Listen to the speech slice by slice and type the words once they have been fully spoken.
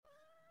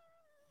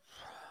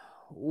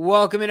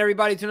Welcome in,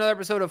 everybody, to another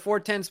episode of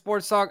 410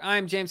 Sports Talk.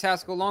 I'm James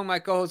Haskell, along with my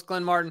co-host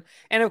Glenn Martin,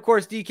 and of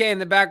course DK in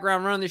the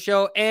background running the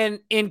show. And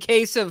in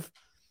case of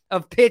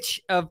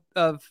pitch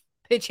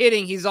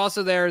hitting, he's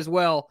also there as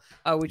well,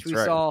 which That's we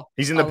right. saw.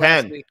 He's in the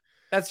last pen. week.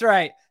 That's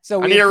right.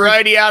 So I need a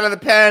righty out of the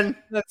pen.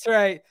 That's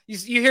right.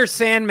 You hear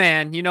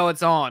Sandman, you know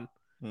it's on.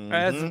 Mm-hmm.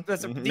 Right?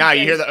 That's Now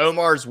you hear the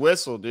Omar's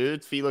whistle,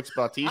 dude. Felix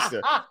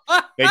Bautista.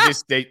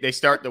 they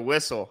start the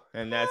whistle,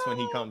 and that's when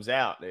he comes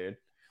out, dude.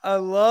 I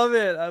love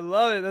it.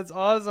 That's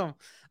awesome.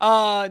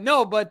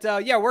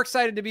 Yeah, we're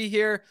excited to be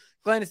here.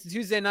 Glenn, it's a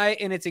Tuesday night,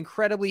 and it's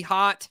incredibly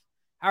hot.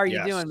 How are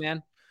you doing,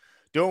 man?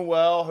 Doing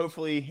well.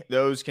 Hopefully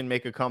those can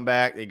make a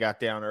comeback. They got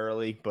down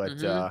early,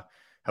 but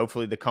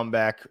hopefully the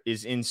comeback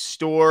is in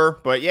store.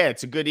 But, yeah,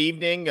 it's a good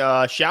evening.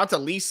 Shout out to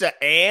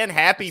Lisa Ann.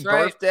 Happy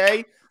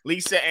birthday,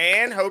 Lisa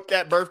Ann. Hope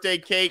that birthday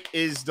cake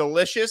is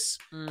delicious.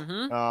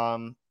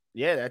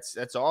 Yeah,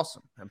 that's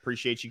awesome. I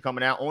appreciate you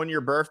coming out on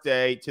your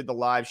birthday to the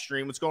live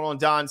stream. What's going on,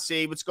 Don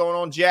C? What's going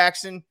on,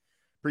 Jackson?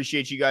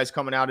 Appreciate you guys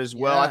coming out as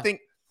well. I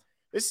think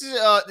this is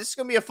going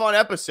to be a fun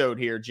episode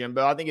here,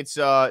 Jimbo. I think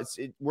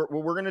we're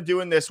going to do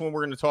in this one.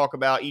 We're going to talk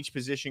about each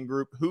position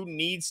group, who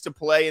needs to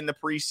play in the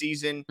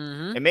preseason,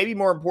 and maybe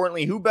more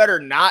importantly, who better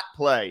not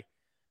play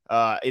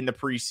in the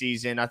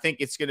preseason. I think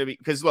it's going to be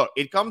because look,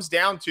 it comes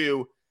down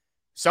to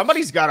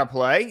somebody's got to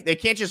play. They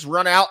can't just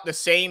run out the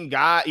same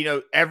guy,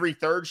 every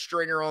third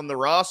stringer on the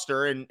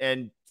roster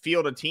and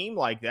field a team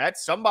like that.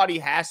 Somebody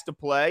has to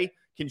play.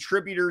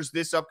 Contributors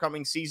this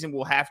upcoming season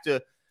will have to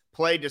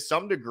play to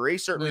some degree.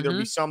 Certainly there'll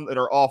be some that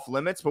are off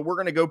limits, but we're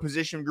going to go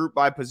position group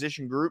by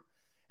position group,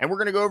 and we're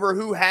going to go over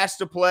who has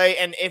to play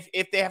and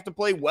if they have to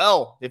play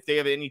well, if they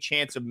have any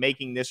chance of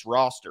making this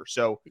roster.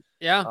 So,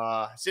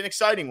 it's an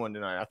exciting one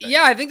tonight, I think.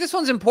 Yeah, I think this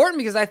one's important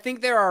because I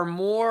think there are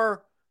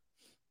more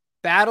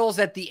battles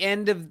at the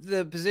end of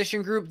the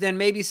position group than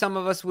maybe some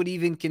of us would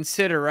even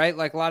consider, right?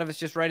 Like a lot of us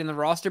just right in the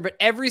roster, but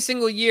every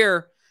single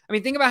year, I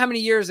mean, think about how many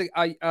years a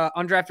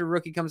undrafted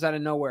rookie comes out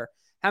of nowhere.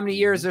 How many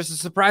years there's a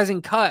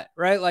surprising cut,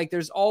 right? Like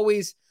there's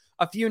always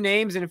a few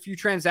names and a few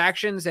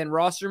transactions and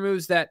roster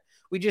moves that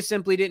we just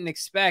simply didn't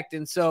expect.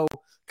 And so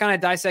kind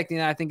of dissecting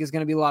that, I think, is going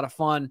to be a lot of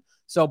fun.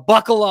 So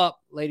buckle up,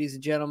 ladies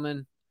and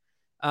gentlemen.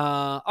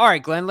 All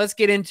right, Glenn, let's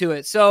get into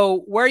it.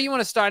 So where you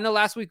want to start? I know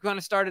last week we kind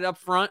of started up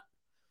front.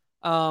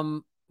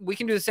 We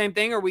can do the same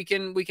thing, or we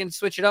can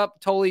switch it up.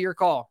 Totally your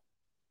call.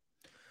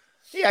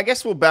 Yeah, I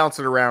guess we'll bounce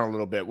it around a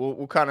little bit.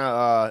 We'll kind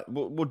of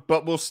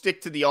we'll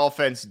stick to the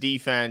offense,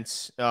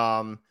 defense.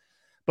 But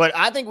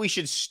I think we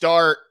should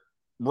start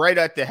right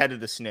at the head of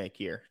the snake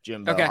here,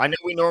 Jimbo. Okay. I know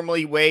we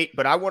normally wait,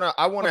 but I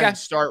want to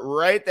start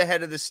right at the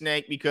head of the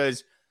snake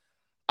because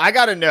I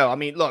got to know. I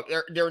mean, look,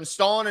 they're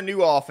installing a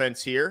new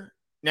offense here.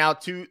 Now,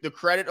 to the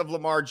credit of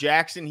Lamar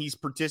Jackson, he's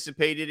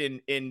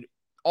participated in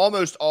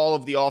almost all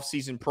of the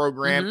offseason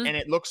program, and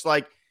it looks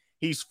like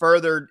he's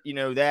furthered,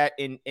 that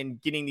in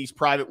getting these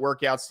private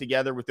workouts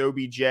together with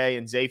OBJ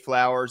and Zay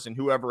Flowers and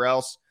whoever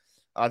else.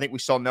 I think we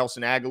saw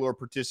Nelson Aguilar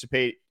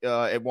participate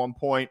at one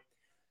point.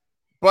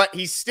 But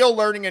he's still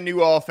learning a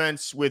new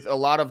offense with a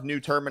lot of new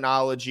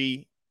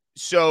terminology.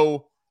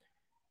 So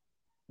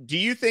do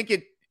you think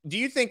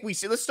we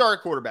see – let's start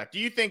at quarterback. Do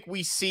you think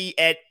we see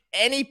at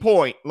any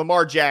point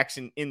Lamar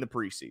Jackson in the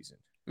preseason?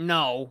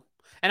 No,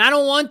 and I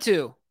don't want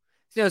to.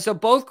 So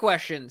both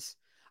questions.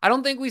 I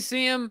don't think we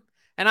see him,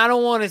 and I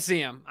don't want to see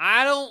him.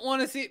 I don't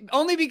want to see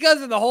only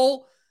because of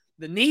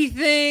the knee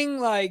thing.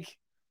 Like,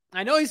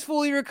 I know he's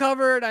fully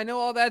recovered. I know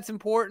all that's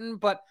important,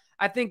 but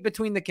I think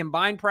between the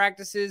combined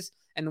practices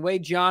and the way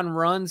John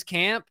runs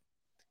camp,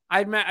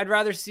 I'd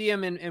rather see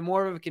him in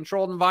more of a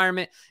controlled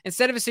environment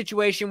instead of a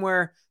situation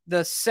where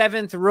the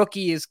seventh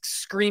rookie is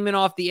screaming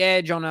off the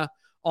edge on a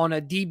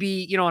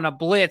DB, on a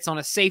blitz, on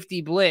a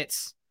safety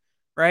blitz.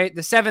 Right?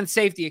 The seventh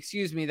safety,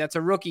 that's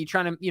a rookie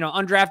trying to,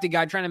 undrafted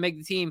guy trying to make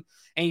the team.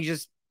 And he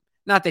just,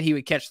 not that he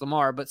would catch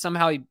Lamar, but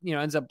somehow he,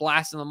 ends up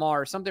blasting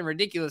Lamar or something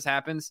ridiculous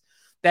happens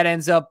that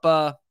ends up,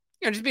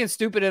 just being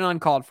stupid and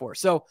uncalled for.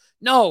 So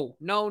no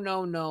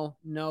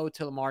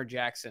to Lamar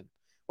Jackson.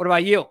 What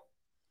about you?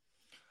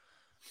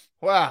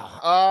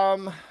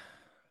 Wow.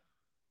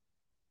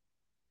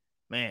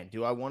 Man,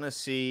 do I want to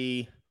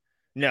see?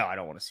 No, I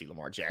don't want to see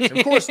Lamar Jackson.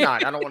 Of course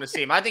not. I don't want to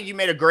see him. I think you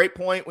made a great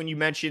point when you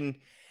mentioned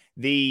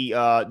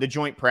the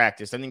joint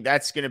practice. I think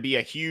that's going to be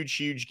a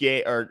huge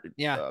game or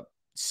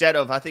set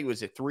of, I think it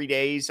was 3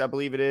 days, I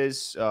believe it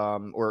is.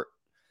 Or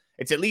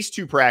it's at least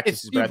two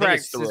practices, but I think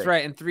it's 3.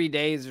 Right, in 3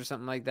 days or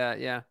something like that.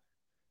 Yeah.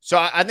 So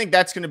I think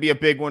that's going to be a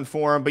big one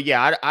for him. But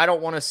yeah, I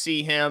don't want to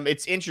see him.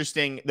 It's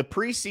interesting. The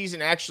preseason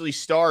actually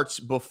starts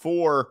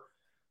before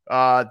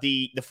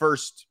the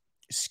first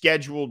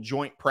scheduled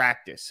joint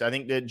practice. I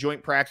think the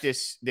joint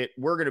practice that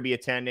we're going to be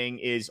attending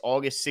is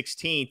August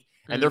 16th.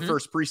 And their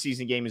first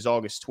preseason game is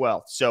August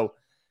 12th. So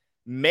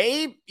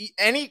maybe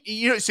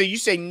so you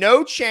say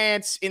no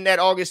chance in that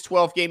August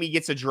 12th game he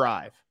gets a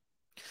drive.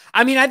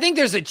 I mean, I think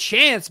there's a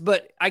chance,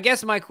 but I guess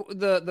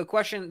the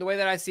question, the way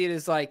that I see it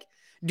is like,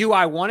 do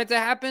I want it to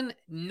happen?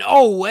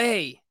 No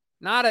way.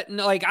 I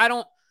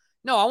don't.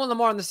 No, I want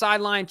Lamar on the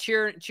sideline,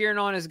 cheering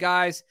on his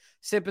guys,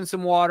 sipping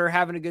some water,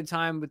 having a good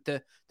time with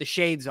the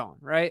shades on,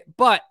 right?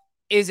 But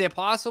is it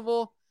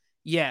possible?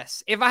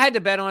 Yes. If I had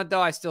to bet on it,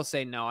 though, I still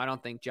say no. I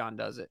don't think John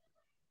does it.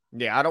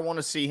 Yeah, I don't want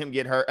to see him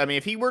get hurt. I mean,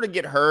 if he were to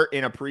get hurt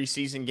in a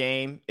preseason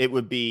game, it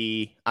would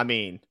be,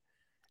 it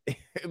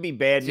would be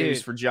bad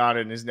news for John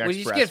in his next would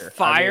you just presser. get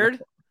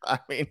fired? I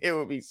mean, it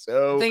would be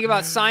so. Think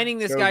about signing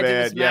this guy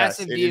bad. to this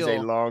massive deal. It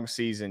is a long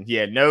season.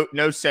 Yeah,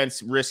 no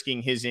sense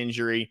risking his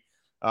injury.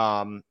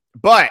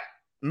 But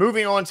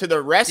moving on to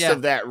the rest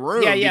of that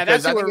room,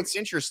 because I think it's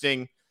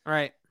interesting.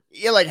 Right.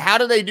 Yeah, like how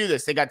do they do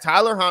this? They got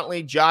Tyler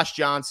Huntley, Josh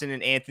Johnson,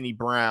 and Anthony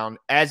Brown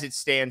as it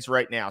stands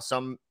right now.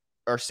 Some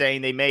are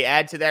saying they may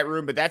add to that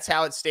room, but that's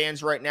how it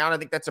stands right now. And I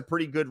think that's a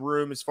pretty good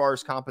room as far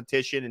as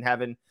competition and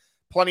having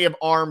plenty of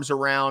arms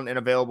around and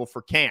available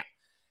for camp.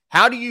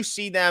 How do you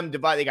see them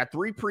divide? They got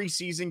 3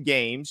 preseason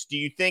games. Do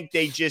you think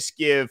they just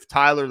give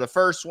Tyler the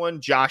first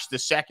one, Josh the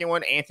second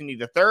one, Anthony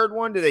the third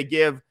one? Do they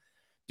give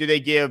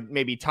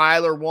maybe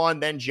Tyler one,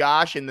 then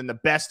Josh, and then the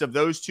best of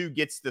those two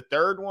gets the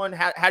third one?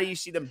 How do you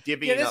see them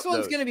divvying up? Yeah, this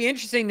one's going to be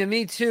interesting to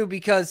me too,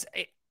 because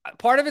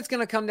part of it's going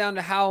to come down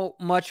to how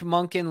much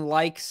Monken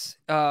likes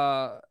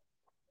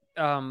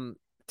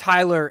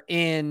Tyler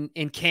in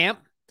camp,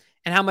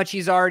 and how much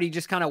he's already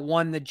just kind of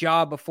won the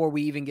job before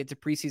we even get to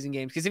preseason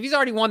games. Because if he's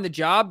already won the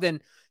job, then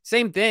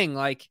same thing.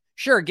 Like,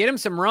 sure, get him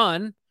some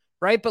run,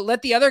 right? But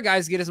let the other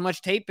guys get as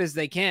much tape as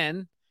they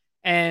can,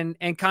 and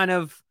kind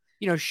of,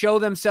 show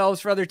themselves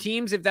for other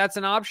teams if that's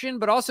an option,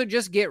 but also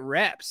just get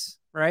reps,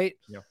 right?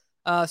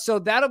 Yeah. So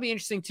that'll be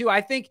interesting too. I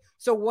think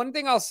so. One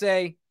thing I'll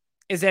say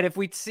is that if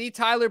we see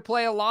Tyler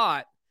play a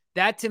lot,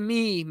 that to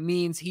me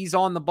means he's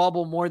on the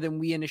bubble more than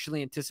we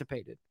initially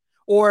anticipated,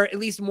 or at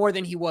least more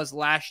than he was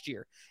last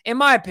year, in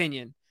my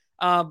opinion,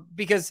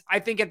 because I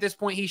think at this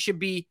point he should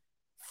be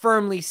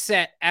firmly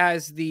set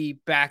as the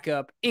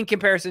backup in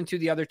comparison to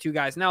the other two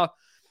guys. Now,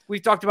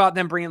 we've talked about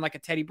them bringing like a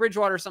Teddy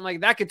Bridgewater or something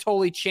like that. Could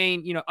totally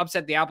change,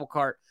 upset the apple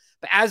cart.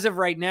 But as of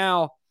right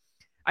now,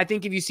 I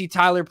think if you see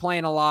Tyler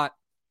playing a lot,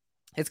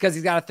 it's because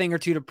he's got a thing or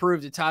two to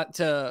prove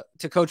to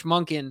Coach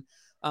Monken.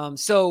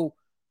 So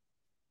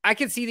I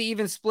could see the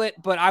even split,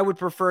 but I would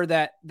prefer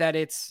that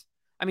it's,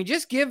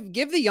 just give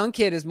the young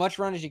kid as much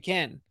run as you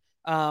can.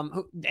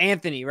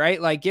 Anthony,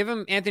 right? Like give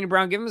him Anthony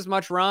Brown, give him as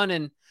much run,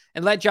 and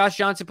let Josh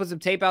Johnson put some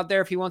tape out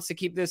there if he wants to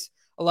keep this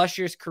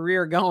illustrious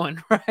career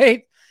going,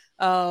 right?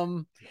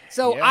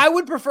 I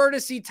would prefer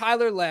to see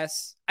Tyler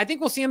less. I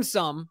think we'll see him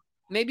some.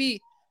 Maybe,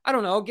 I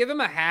don't know, give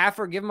him a half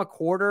or give him a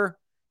quarter.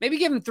 Maybe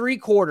give him 3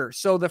 quarters.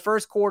 So the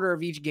first quarter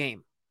of each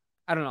game.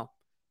 I don't know.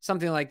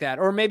 Something like that.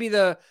 Or maybe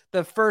the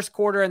first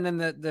quarter and then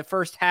the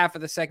first half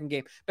of the second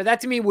game. But that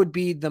to me would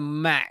be the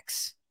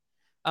max.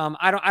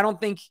 I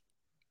don't think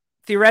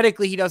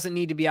theoretically he doesn't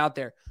need to be out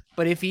there.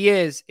 But if he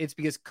is, it's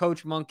because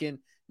Coach Monken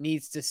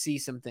needs to see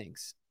some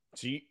things.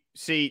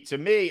 See, to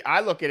me,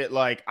 I look at it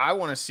like I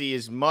want to see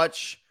as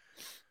much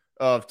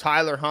of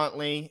Tyler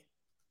Huntley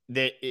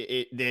that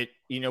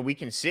we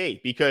can see,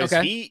 because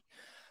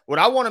what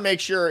I want to make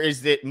sure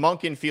is that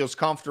Monken feels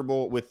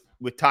comfortable with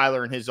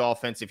Tyler and his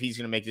offense if he's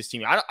going to make this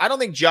team. I don't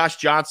think Josh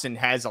Johnson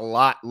has a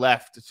lot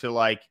left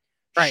to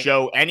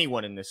show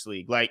anyone in this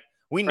league. Like,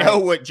 we know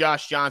what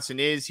Josh Johnson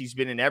is. He's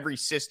been in every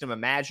system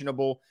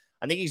imaginable.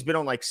 I think he's been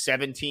on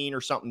 17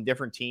 or something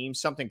different teams,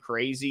 something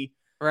crazy.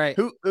 Right.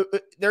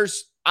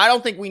 I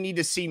don't think we need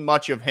to see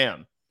much of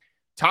him.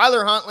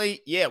 Tyler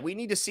Huntley, we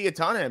need to see a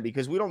ton of him,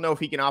 because we don't know if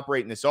he can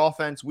operate in this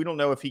offense. We don't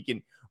know if he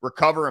can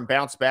recover and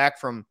bounce back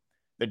from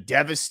the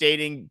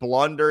devastating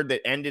blunder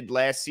that ended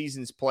last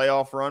season's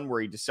playoff run,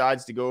 where he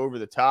decides to go over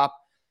the top.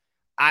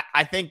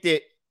 I think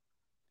that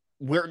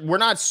we're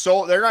not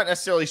sold. They're not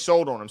necessarily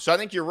sold on him. So I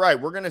think you're right.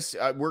 We're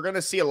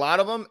gonna see a lot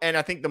of him, and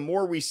I think the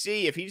more we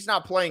see, if he's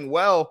not playing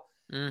well,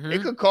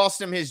 it could cost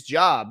him his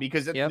job,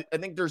 because I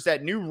think there's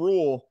that new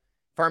rule.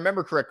 If I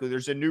remember correctly,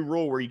 there's a new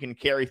rule where you can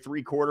carry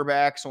 3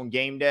 quarterbacks on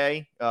game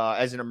day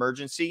as an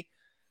emergency.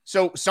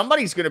 So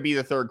somebody's going to be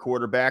the third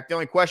quarterback. The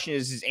only question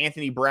is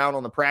Anthony Brown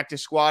on the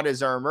practice squad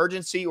as our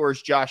emergency, or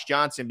is Josh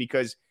Johnson,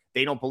 because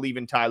they don't believe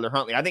in Tyler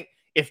Huntley? I think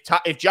if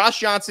Josh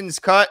Johnson's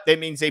cut, that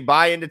means they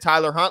buy into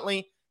Tyler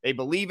Huntley. They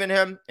believe in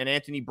him, and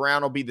Anthony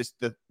Brown will be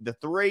the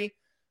 3.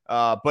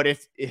 But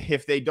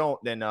if they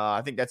don't, then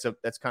I think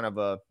that's kind of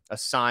a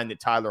sign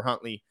that Tyler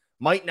Huntley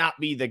might not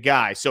be the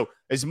guy. So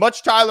as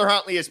much Tyler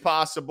Huntley as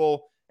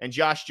possible, and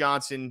Josh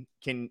Johnson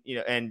can,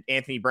 and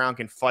Anthony Brown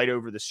can fight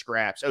over the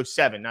scraps.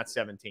 7, not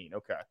 17.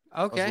 Okay.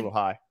 I was a little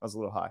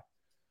high.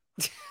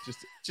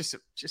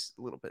 Just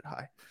a little bit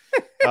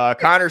high.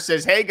 Connor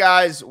says, "Hey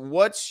guys,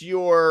 what's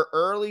your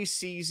early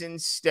season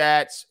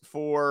stats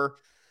for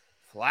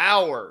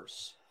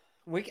Flowers?"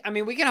 We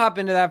can hop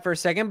into that for a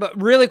second,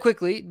 but really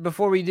quickly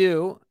before we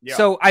do. Yeah.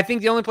 So I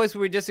think the only place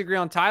where we disagree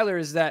on Tyler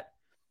is that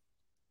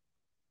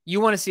you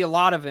want to see a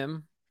lot of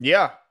him.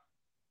 Yeah.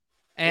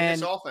 And in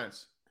this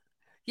offense.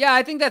 Yeah,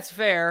 I think that's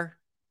fair.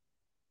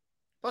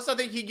 Plus, I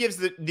think he gives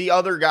the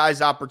other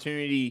guys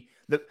opportunity.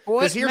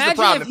 Because here's the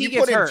problem. If you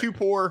put in 2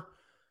 poor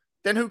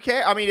then who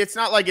cares? I mean, it's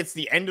not like it's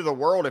the end of the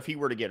world if he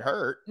were to get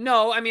hurt.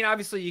 No, I mean,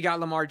 obviously you got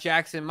Lamar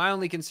Jackson. My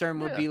only concern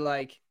would be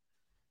like.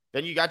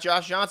 Then you got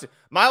Josh Johnson.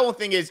 My whole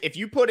thing is if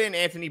you put in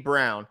Anthony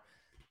Brown,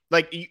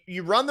 like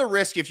you run the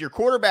risk if your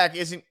quarterback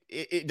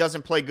it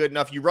doesn't play good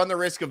enough, you run the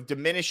risk of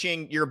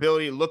diminishing your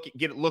ability to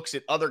get looks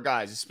at other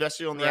guys,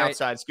 especially on the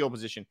outside skill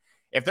position.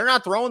 If they're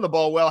not throwing the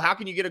ball well, how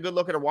can you get a good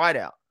look at a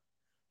wideout?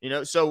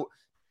 So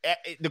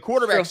the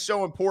quarterback's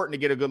so important to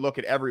get a good look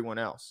at everyone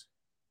else.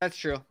 That's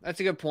true. That's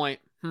a good point.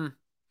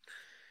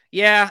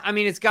 Yeah, I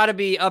mean, it's got to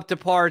be up to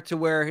par to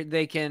where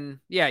they can.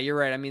 Yeah, you're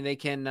right. I mean, they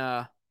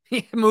can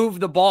move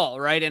the ball,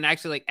 right, and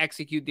actually like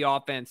execute the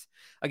offense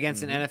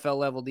against an NFL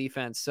level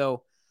defense.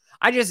 So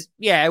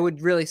it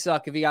would really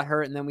suck if he got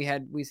hurt and then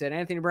we said,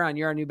 Anthony Brown,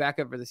 you're our new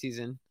backup for the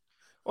season.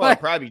 Well,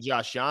 it'd probably be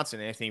Josh Johnson.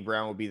 Anthony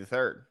Brown would be the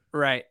third.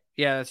 Right.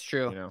 Yeah, that's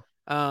true.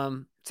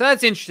 So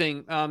that's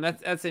interesting.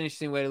 That's an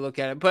interesting way to look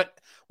at it. But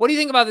what do you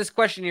think about this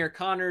question here?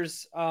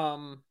 Connor's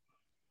early.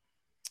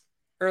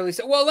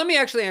 Well, let me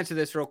actually answer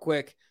this real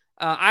quick.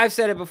 I've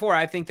said it before.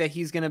 I think that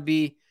he's going to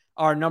be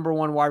our number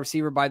one wide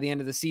receiver by the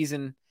end of the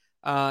season.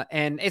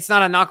 And it's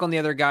not a knock on the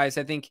other guys.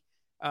 I think,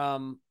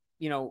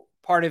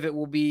 part of it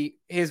will be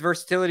his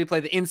versatility, play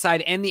the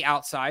inside and the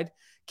outside,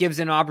 gives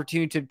an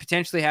opportunity to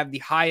potentially have the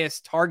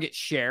highest target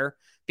share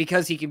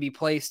because he can be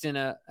placed in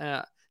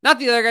not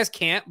the other guys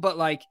can't, but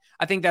like,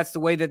 I think that's the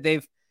way that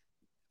they've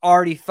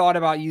already thought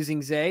about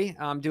using Zay.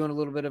 I'm doing a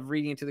little bit of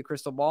reading into the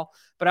crystal ball,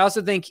 but I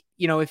also think,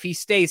 if he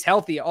stays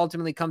healthy, it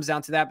ultimately comes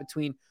down to that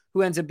between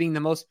who ends up being the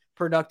most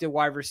productive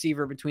wide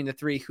receiver between the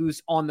three,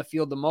 who's on the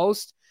field the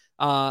most,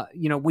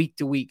 week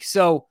to week.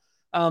 So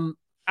I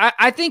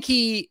don't think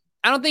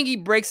he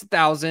breaks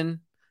 1,000.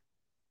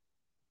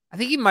 I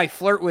think he might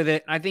flirt with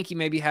it. I think he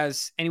maybe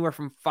has anywhere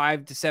from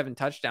 5 to 7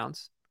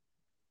 touchdowns.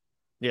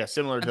 Yeah,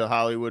 similar to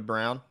Hollywood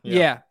Brown.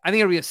 Yeah, I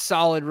think it'll be a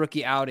solid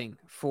rookie outing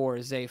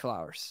for Zay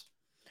Flowers.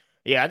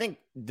 Yeah, I think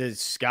the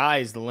sky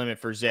is the limit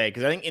for Zay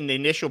because I think in the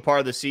initial part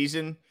of the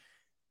season,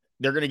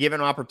 they're going to give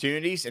him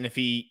opportunities, and if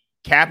he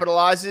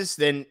capitalizes,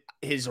 then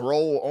his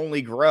role will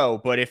only grow.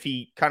 But if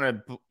he kind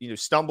of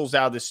stumbles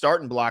out of the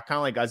starting block, kind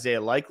of like Isaiah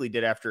Likely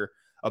did after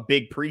a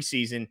big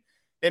preseason,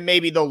 then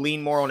maybe they'll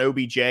lean more on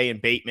OBJ and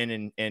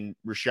Bateman and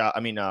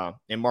Rashad.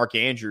 And Mark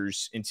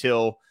Andrews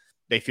until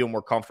they feel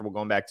more comfortable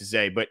going back to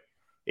Zay. But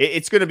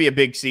it's going to be a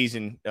big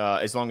season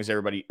as long as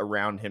everybody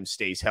around him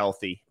stays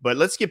healthy. But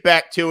let's get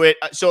back to it.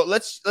 So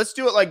let's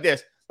do it like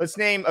this. Let's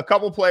name a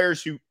couple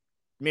players who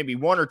maybe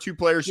one or two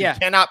players who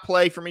cannot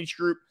play from each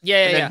group.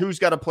 And then who's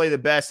got to play the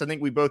best. I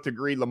think we both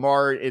agree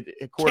Lamar at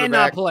quarterback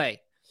cannot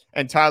play.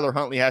 And Tyler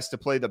Huntley has to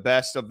play the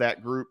best of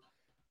that group.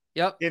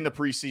 Yep. In the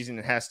preseason,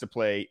 it has to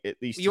play at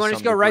least. You want to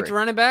just go right to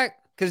running back?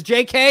 Because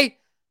JK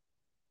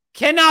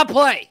cannot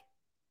play.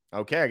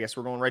 Okay, I guess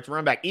we're going right to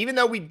running back. Even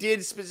though we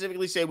did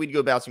specifically say we'd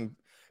go bouncing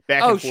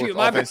back and forth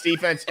offense,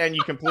 defense, and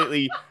you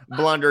completely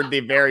blundered the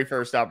very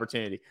first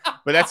opportunity.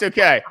 But that's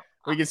okay.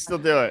 We can still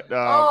do it.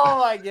 Oh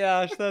my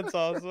gosh, that's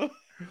awesome.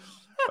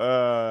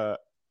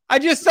 I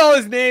just saw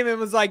his name and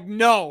was like,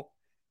 no,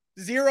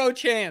 0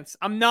 chance.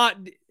 I'm not.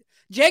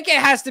 JK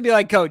has to be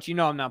like, coach,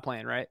 I'm not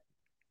playing, right?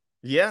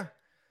 Yeah.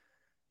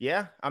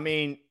 Yeah. I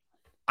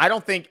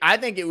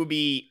think it would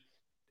be,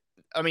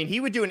 he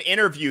would do an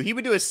interview. He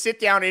would do a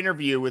sit-down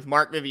interview with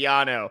Mark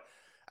Viviano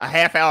a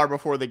half hour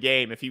before the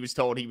game if he was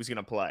told he was going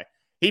to play.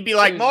 He'd be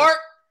like, Mark,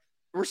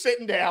 we're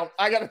sitting down.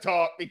 I got to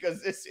talk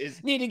because this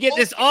is... Need to get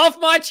this off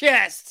my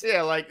chest.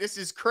 Yeah, this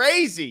is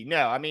crazy.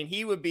 No,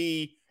 he would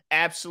be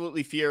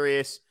absolutely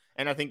furious,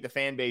 and I think the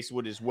fan base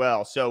would as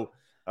well. So,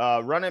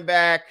 running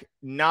back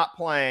not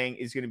playing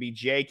is going to be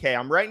JK.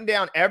 I'm writing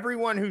down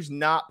everyone who's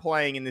not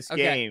playing in this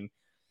game.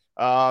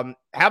 How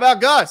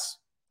about Gus?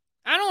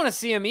 I don't want to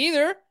see him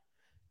either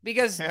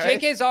because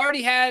JK's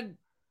already had,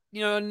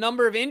 a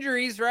number of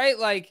injuries, right?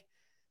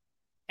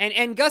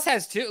 And Gus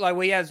has two.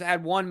 He has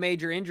had one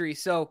major injury.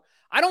 So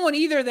I don't want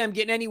either of them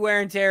getting any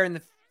wear and tear in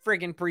the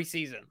freaking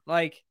preseason.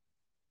 I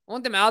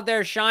want them out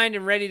there shined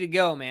and ready to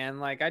go, man.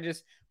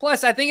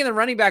 Plus I think in the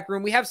running back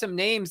room, we have some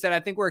names that I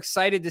think we're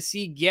excited to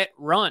see get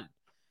run,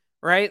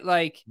 right?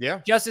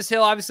 Justice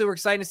Hill, obviously we're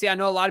excited to see. I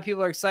know a lot of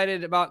people are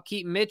excited about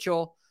Keaton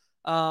Mitchell.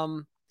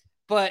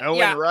 But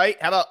Owen Wright,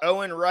 how about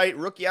Owen Wright,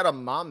 rookie out of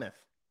Monmouth?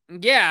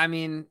 Yeah,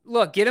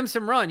 look, get him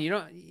some run. You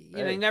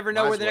never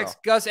know where the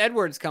next Gus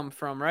Edwards comes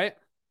from, right?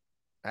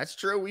 That's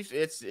true.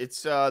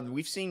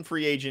 We've seen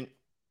free agent,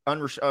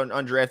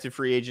 undrafted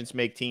free agents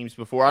make teams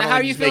before. I don't know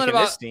how you feeling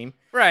about this team,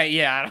 right?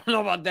 Yeah, I don't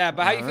know about that,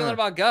 but how you feeling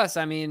about Gus?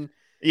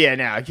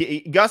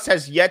 Gus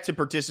has yet to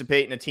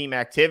participate in a team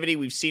activity.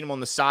 We've seen him on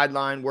the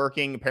sideline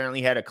working. Apparently,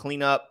 he had a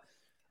cleanup.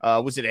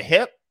 Was it a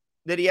hip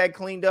that he had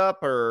cleaned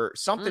up or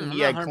something? He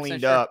had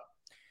cleaned up.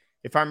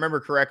 If I remember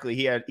correctly,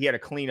 he had a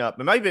cleanup.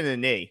 It might have been the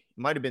knee.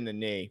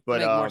 But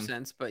make more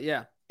sense. But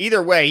yeah,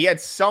 either way, he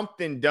had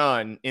something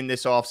done in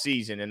this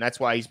offseason, and that's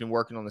why he's been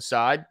working on the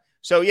side.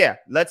 So yeah,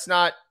 let's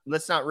not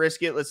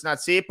risk it. Let's not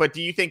see it. But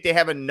do you think they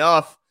have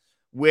enough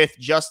with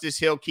Justice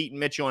Hill, Keaton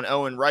Mitchell, and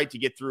Owen Wright to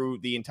get through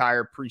the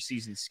entire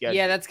preseason schedule?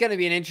 Yeah, that's going to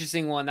be an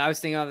interesting one. I was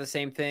thinking of the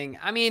same thing.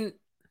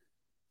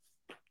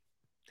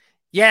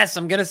 Yes,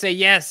 I'm gonna say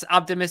yes,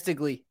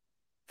 optimistically.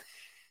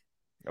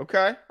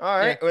 Okay. All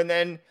right. Yeah. And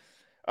then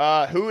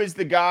who is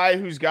the guy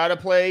who's got to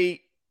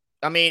play?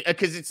 I mean,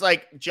 because it's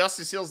like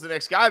Justice Hill's the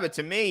next guy, but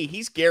to me,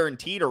 he's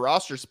guaranteed a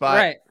roster spot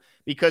Right.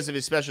 because of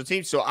his special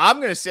teams. So I'm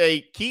going to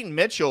say Keaton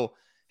Mitchell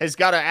has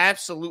got to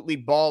absolutely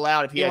ball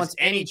out if he has wants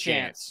any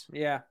chance.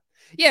 Yeah.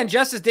 Yeah, and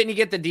Justice, didn't he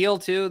get the deal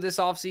too this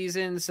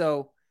offseason?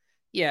 So,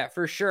 yeah,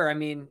 for sure. I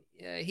mean,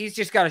 he's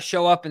just got to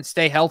show up and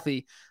stay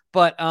healthy.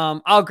 But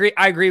I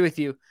agree with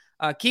you.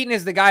 Keaton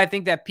is the guy I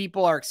think that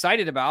people are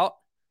excited about.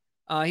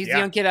 He's the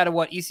young kid out of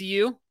what,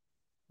 ECU?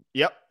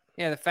 Yep.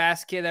 Yeah, the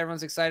fast kid that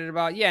everyone's excited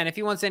about. Yeah, and if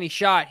he wants any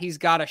shot, he's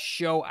got to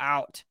show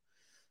out.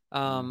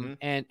 And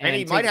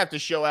he might have to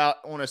show out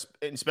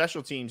in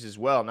special teams as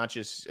well, not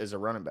just as a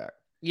running back.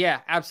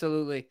 Yeah,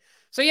 absolutely.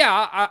 So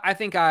yeah, I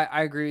think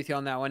I agree with you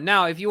on that one.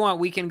 Now, if you want,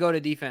 we can go to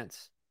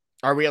defense.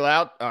 Are we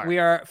allowed? All right. We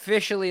are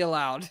officially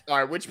allowed. All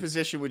right. Which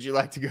position would you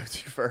like to go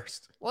to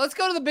first? Well, let's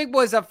go to the big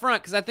boys up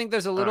front because I think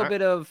there's a little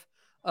bit of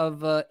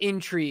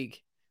intrigue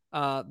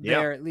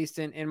there, at least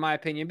in my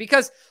opinion.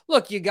 Because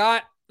look, if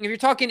you're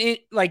talking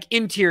like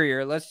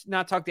interior, let's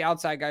not talk the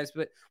outside guys,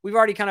 but we've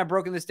already kind of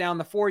broken this down.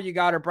 The four you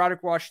got are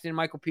Broderick Washington,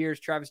 Michael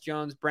Pierce, Travis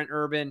Jones, Brent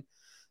Urban.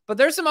 But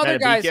there's some other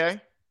guys.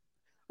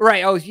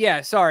 Right. Oh,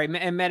 yeah. Sorry.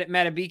 And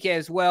Matabike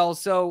as well.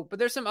 So, but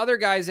there's some other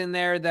guys in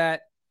there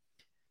that,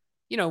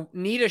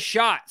 need a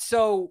shot.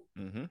 So,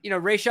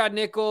 Rayshad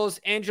Nichols,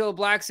 Angelo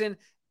Blackson.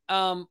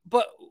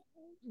 But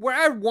where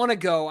I want to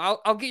go,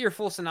 I'll get your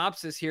full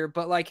synopsis here.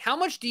 But like, how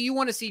much do you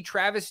want to see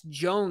Travis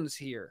Jones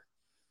here?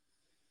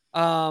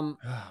 You know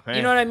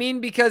what I mean?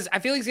 Because I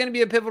feel like he's going to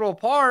be a pivotal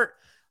part.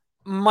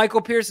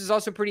 Michael Pierce is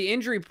also pretty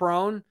injury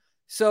prone.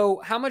 So,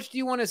 how much do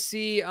you want to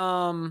see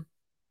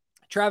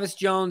Travis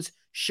Jones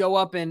show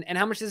up and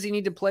how much does he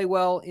need to play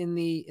well in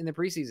the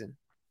preseason?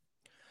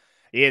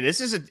 Yeah, this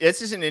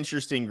is an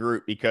interesting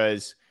group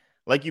because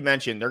like you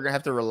mentioned, they're going to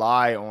have to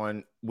rely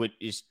on what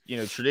is,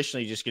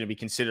 traditionally just going to be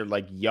considered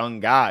like young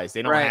guys.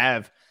 They don't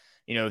have,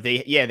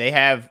 they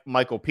have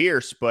Michael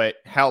Pierce, but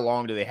how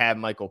long do they have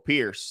Michael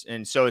Pierce?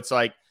 And so it's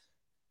like,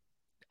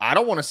 I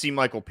don't want to see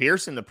Michael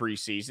Pierce in the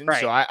preseason.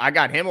 Right. So I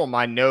got him on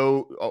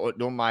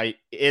my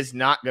is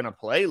not going to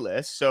play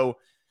list. So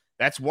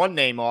that's one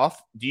name off.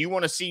 Do you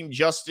want to see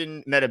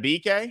Justin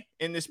Matabike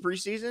in this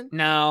preseason?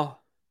 No.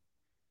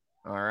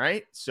 All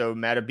right. So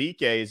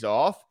Matabike is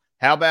off.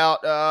 How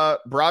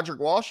about Broderick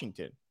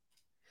Washington?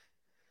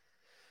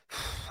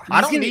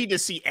 I don't need to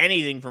see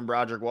anything from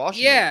Broderick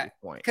Washington at this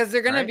point. Because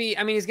they're going to be,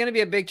 he's going to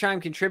be a big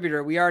time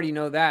contributor. We already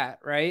know that,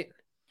 right?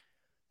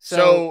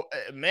 So,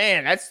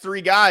 man, that's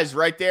three guys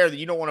right there that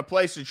you don't want to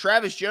play. So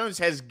Travis Jones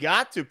has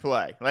got to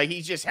play. Like,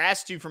 he just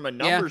has to from a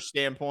numbers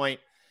standpoint.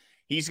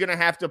 He's going to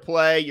have to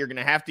play. You're going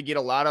to have to get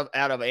a lot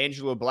out of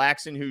Angelo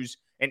Blackson, who's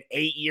an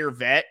 8-year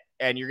vet,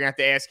 and you're going to have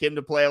to ask him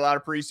to play a lot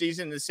of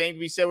preseason. The same can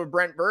be said with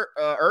Brent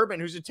Urban,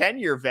 who's a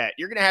 10-year vet.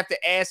 You're going to have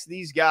to ask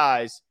these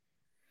guys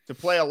to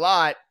play a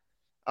lot.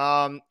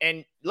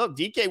 And look,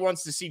 DK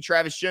wants to see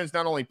Travis Jones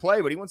not only play,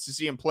 but he wants to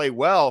see him play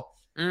well.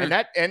 And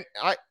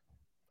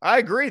I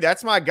agree.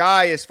 That's my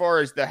guy as far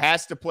as the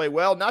has to play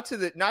well. Not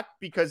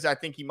because I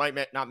think he might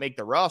not make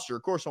the roster.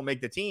 Of course, he'll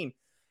make the team,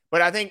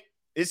 but I think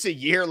it's a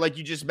year, like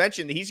you just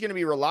mentioned, that he's going to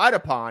be relied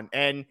upon.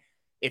 And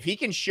if he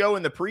can show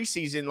in the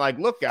preseason, like,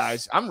 look,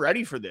 guys, I'm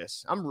ready for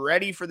this. I'm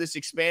ready for this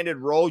expanded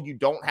role. You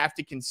don't have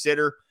to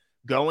consider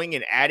going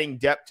and adding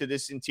depth to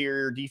this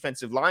interior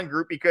defensive line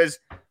group because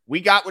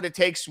we got what it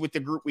takes with the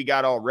group we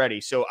got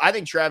already. So I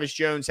think Travis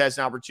Jones has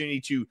an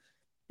opportunity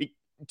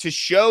to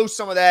show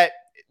some of that.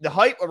 The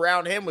hype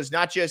around him was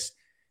not just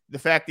the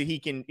fact that he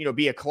can,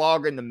 be a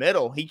clogger in the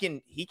middle. He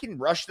can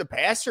rush the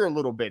passer a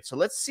little bit. So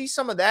let's see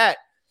some of that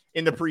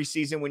in the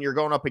preseason when you're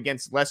going up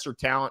against lesser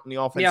talent in the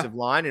offensive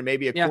line and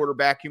maybe a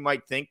quarterback who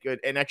might think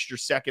an extra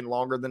second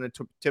longer than a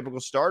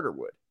typical starter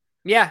would.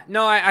 Yeah,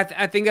 no,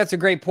 I think that's a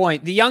great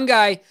point. The young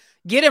guy,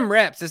 get him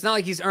reps. It's not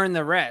like he's earned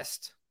the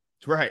rest.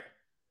 Right.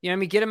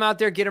 Get him out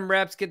there, get him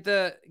reps, get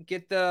the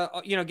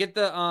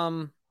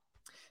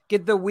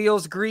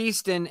wheels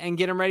greased and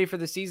get him ready for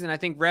the season. I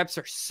think reps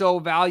are so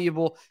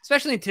valuable,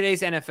 especially in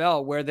today's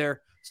NFL where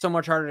they're so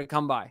much harder to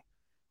come by.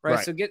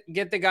 Right. So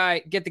get the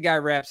guy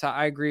reps.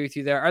 I agree with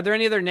you there. Are there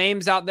any other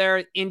names out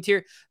there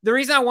interior? The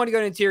reason I want to go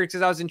to interior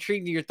because I was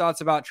intrigued in your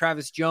thoughts about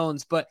Travis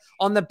Jones, but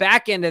on the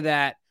back end of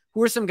that,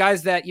 who are some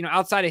guys that,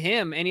 outside of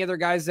him, any other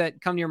guys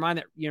that come to your mind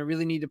that,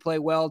 really need to play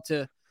well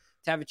to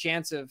have a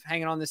chance of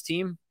hanging on this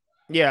team?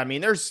 Yeah, I mean,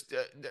 there's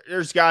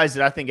guys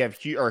that I think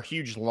are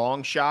huge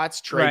long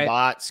shots. Trey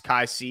Botts,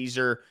 Kai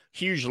Caesar,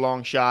 huge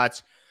long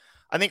shots.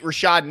 I think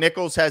Rayshad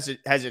Nichols has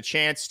a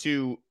chance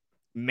to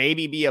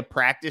maybe be a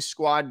practice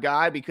squad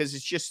guy because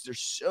it's just there's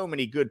so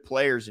many good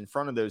players in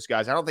front of those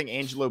guys. I don't think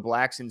Angelo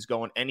Blackson's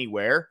going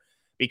anywhere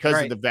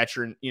because of the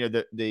veteran,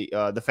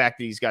 the fact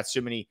that he's got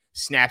so many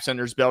snaps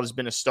under his belt, has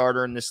been a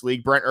starter in this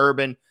league. Brent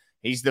Urban,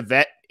 he's the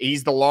vet.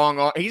 He's the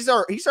long. He's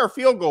our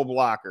field goal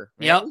blocker.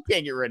 Yeah, we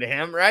can't get rid of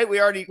him, right? We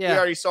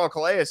already saw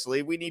Calais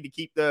leave. We need to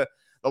keep the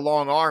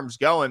long arms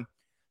going.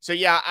 So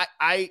yeah,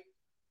 I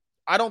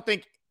don't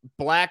think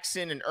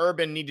Blackson and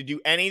Urban need to do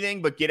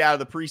anything but get out of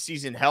the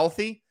preseason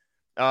healthy.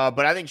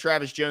 But I think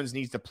Travis Jones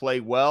needs to play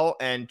well,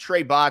 and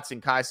Trey Botts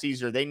and Kai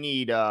Caesar, they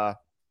need a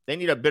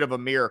bit of a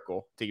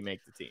miracle to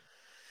make the team.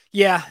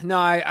 Yeah, no,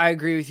 I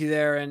agree with you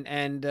there,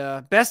 and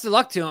best of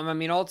luck to them. I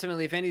mean,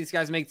 ultimately, if any of these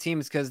guys make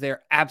teams, because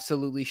they're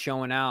absolutely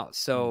showing out.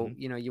 So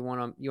you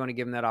want to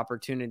give them that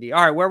opportunity.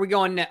 All right, where are we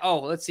going next?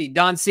 Oh, let's see,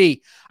 Don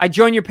C. I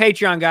joined your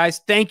Patreon,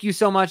 guys. Thank you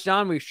so much,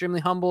 Don. We're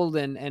extremely humbled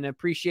and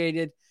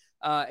appreciated.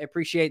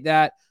 Appreciate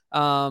that.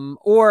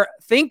 Or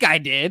think I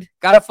did.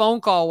 Got a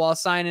phone call while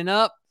signing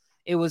up.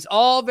 It was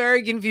all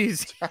very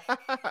confusing.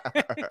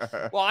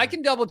 Well, I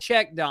can double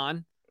check,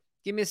 Don.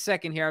 Give me a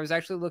second here. I was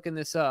actually looking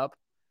this up.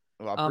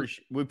 Well,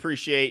 we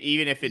appreciate,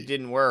 even if it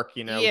didn't work,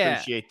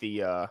 appreciate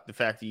the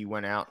fact that you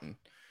went out and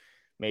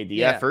made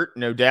the effort,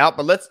 no doubt.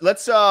 But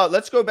let's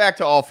go back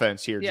to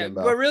offense here,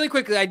 Jimbo. But really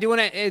quickly, I do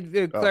want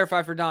to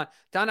clarify for Don.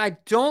 Don, I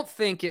don't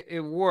think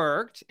it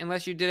worked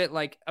unless you did it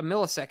like a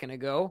millisecond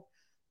ago.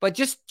 But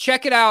just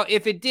check it out.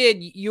 If it did,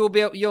 you'll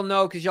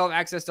know because you'll have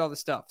access to all the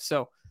stuff.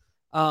 So,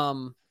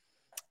 all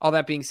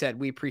that being said,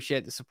 we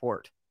appreciate the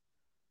support.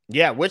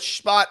 Yeah, which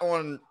spot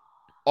on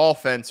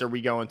offense are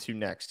we going to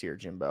next here,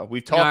 Jimbo?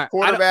 We've talked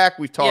quarterback,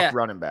 we've talked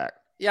running back.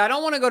 Yeah, I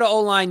don't want to go to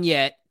O-line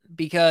yet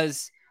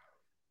because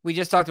we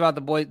just talked about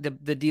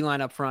the D-line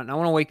up front, and I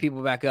want to wake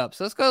people back up.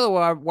 So let's go to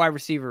the wide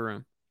receiver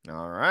room.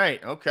 All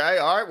right. Okay.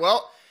 All right.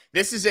 Well,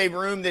 this is a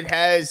room that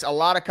has a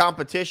lot of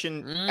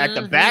competition at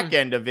the back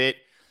end of it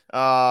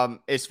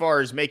as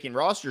far as making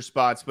roster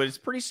spots, but it's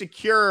pretty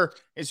secure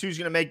as who's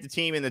going to make the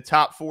team in the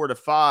top 4 to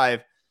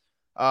 5.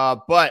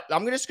 But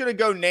I'm just going to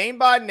go name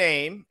by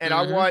name, and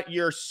I want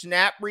your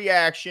snap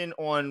reaction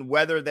on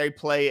whether they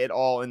play at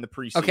all in the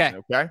preseason.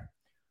 Okay.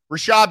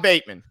 Rashad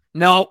Bateman.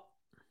 No.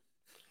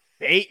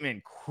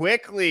 Bateman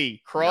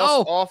quickly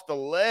crossed off the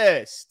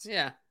list.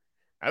 Yeah.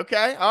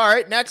 Okay. All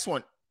right. Next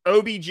one.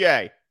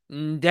 OBJ.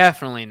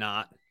 Definitely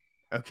not.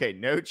 Okay.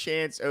 No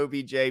chance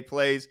OBJ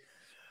plays.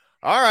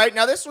 All right.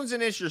 Now, this one's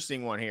an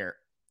interesting one here.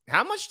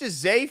 How much does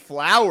Zay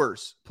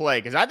Flowers play?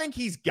 Because I think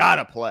he's got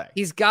to play.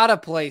 He's got to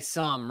play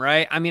some,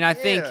 right? I mean, I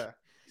think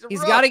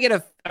he's got to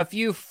get a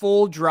few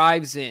full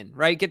drives in,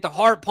 right? Get the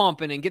heart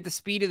pumping and get the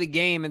speed of the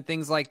game and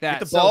things like that.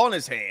 Get the ball in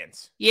his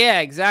hands. Yeah,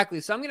 exactly.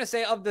 So I'm going to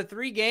say of the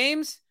 3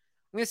 games,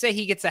 I'm going to say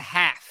he gets a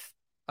half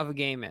of a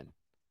game in.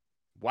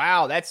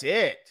 Wow, that's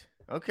it.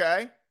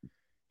 Okay.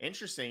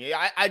 Interesting.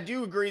 I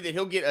do agree that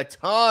he'll get a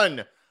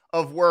ton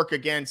of work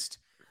against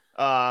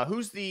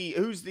who's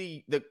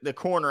the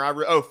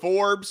corner?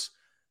 Forbes.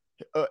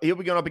 He'll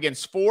be going up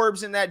against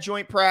Forbes in that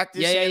joint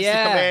practice against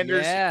the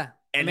Commanders. Yeah.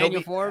 And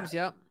Emmanuel Forbes,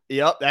 yep.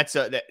 Yep, that's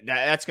going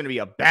to be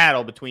a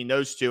battle between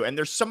those two. And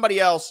there's somebody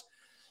else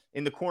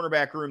in the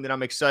cornerback room that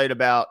I'm excited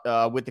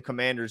about with the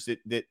Commanders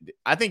that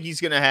I think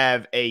he's going to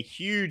have a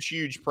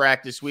huge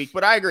practice week.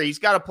 But I agree, he's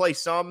got to play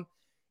some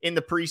in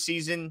the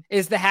preseason.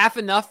 Is the half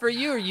enough for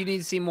you, or you need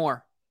to see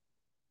more?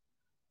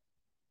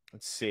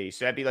 Let's see.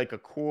 So that'd be like a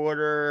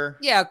quarter.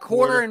 Yeah, a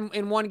quarter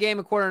in one game,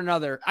 a quarter in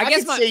another. I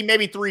guess say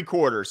maybe 3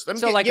 quarters.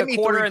 Give a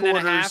quarter and then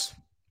a half.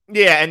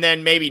 Yeah, and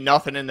then maybe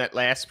nothing in that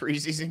last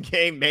preseason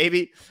game,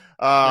 maybe.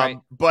 Right.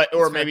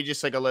 Maybe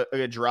just like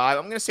a drive.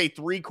 I'm going to say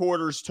 3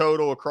 quarters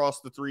total across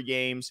the 3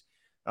 games.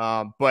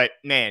 But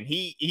man,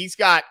 he's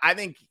got. I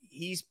think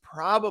he's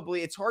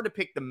probably. It's hard to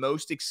pick the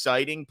most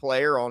exciting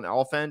player on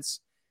offense,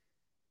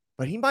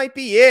 but he might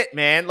be it,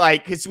 man.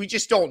 Like, because we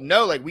just don't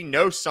know. Like, we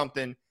know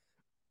something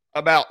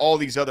about all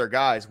these other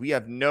guys. We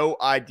have no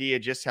idea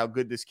just how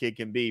good this kid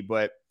can be.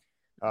 But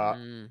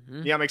I'm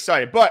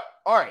excited. But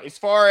all right, as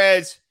far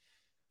as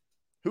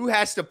who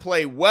has to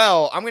play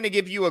well, I'm going to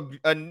give you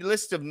a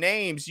list of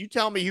names. You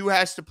tell me who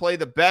has to play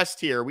the best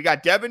here. We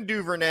got Devin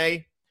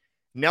Duvernay,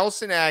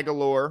 Nelson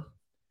Aguilar,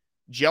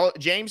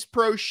 James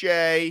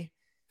Prochet,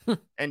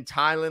 and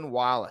Tylan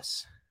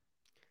Wallace.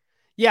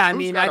 Yeah,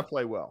 Who's got to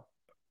play well?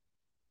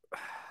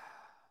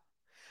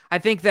 I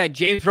think that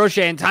James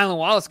Prochet and Tylan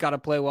Wallace got to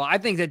play well. I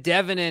think that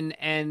Devin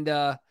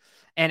and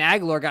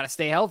Aguilar got to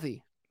stay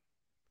healthy.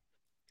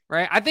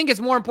 Right? I think it's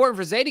more important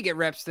for Zay to get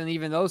reps than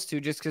even those two,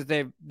 just because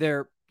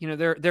they're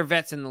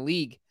vets in the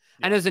league.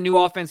 Yeah. I know it's a new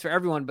offense for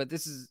everyone, but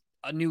this is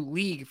a new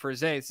league for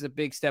Zay. This is a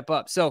big step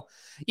up. So,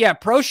 yeah,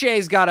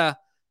 Prochet's got to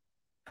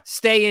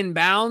stay in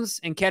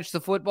bounds and catch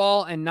the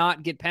football and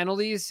not get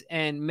penalties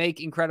and make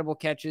incredible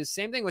catches.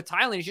 Same thing with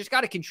Tylan. He's just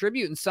got to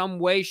contribute in some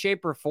way,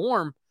 shape, or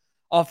form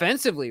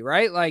offensively,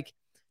 right? Like,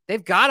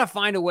 they've got to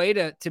find a way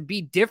to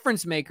be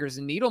difference makers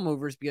and needle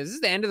movers, because this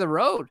is the end of the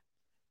road.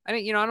 I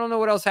mean, I don't know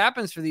what else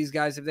happens for these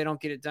guys if they don't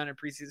get it done in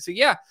preseason. So,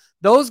 yeah,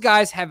 those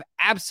guys have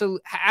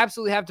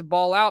absolutely have to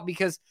ball out,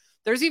 because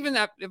there's even,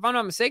 if I'm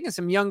not mistaken,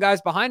 some young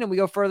guys behind them. We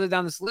go further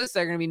down this list,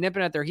 they're going to be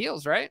nipping at their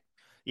heels, right?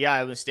 Yeah,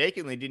 I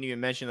mistakenly didn't even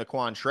mention the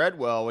Quan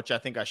Treadwell, which I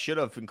think I should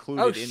have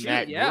included in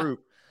that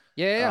group.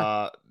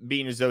 Yeah.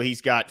 Being as though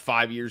he's got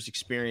 5 years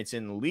experience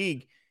in the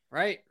league.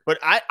 Right. But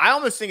I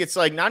almost think it's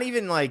like not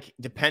even like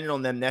dependent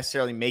on them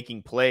necessarily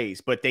making plays,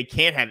 but they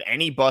can't have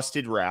any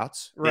busted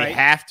routes. Right. They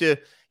have to,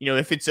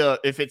 if it's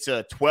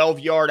a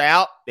 12-yard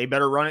out, they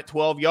better run it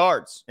 12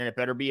 yards, and it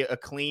better be a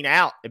clean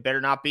out. It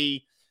better not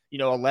be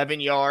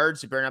 11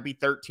 yards. It better not be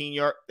 13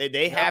 yards.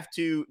 They have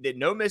to.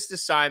 No missed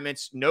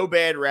assignments, no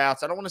bad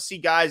routes. I don't want to see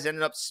guys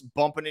ending up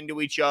bumping into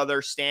each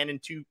other, standing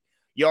 2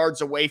 yards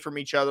away from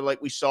each other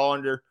like we saw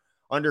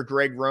under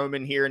Greg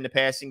Roman here in the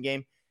passing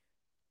game.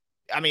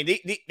 I mean,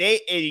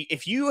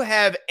 if you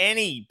have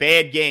any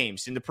bad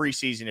games in the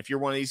preseason, if you're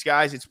one of these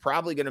guys, it's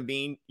probably going to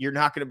mean you're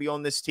not going to be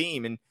on this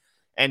team.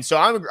 And so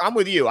I'm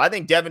with you. I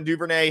think Devin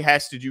Duvernay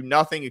has to do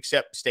nothing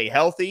except stay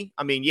healthy.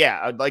 I mean, yeah,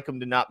 I'd like him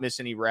to not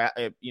miss any,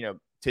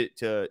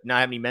 to not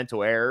have any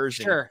mental errors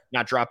and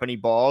not drop any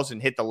balls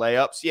and hit the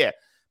layups. Yeah.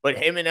 But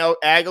him and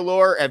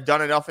Aguilar have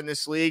done enough in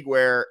this league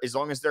where as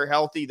long as they're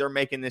healthy, they're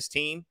making this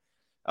team.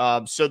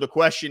 So the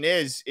question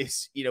is,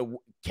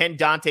 can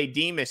Dante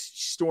Demas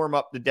storm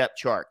up the depth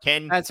chart?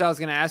 That's what I was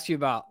going to ask you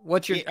about.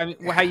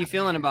 How you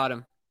feeling about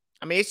him?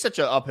 I mean, it's such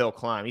an uphill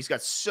climb. He's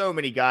got so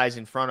many guys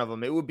in front of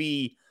him. It would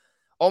be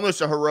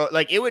almost a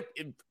heroic,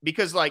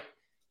 because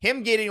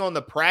him getting on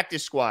the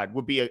practice squad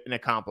would be an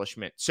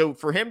accomplishment. So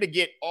for him to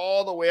get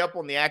all the way up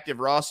on the active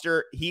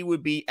roster, he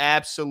would be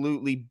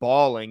absolutely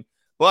balling,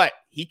 but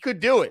he could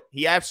do it.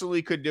 He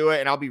absolutely could do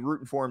it. And I'll be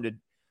rooting for him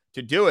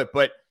to do it.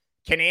 But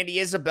can Andy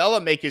Isabella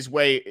make his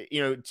way,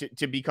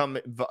 to become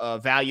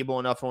valuable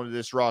enough onto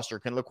this roster?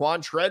 Can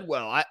Laquan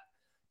Treadwell?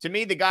 To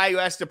me, the guy who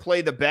has to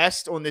play the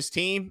best on this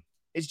team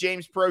is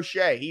James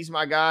Prochet. He's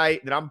my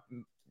guy that I'm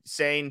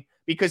saying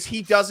because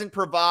he doesn't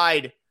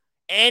provide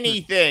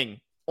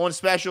anything on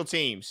special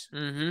teams.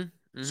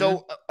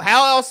 So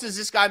how else does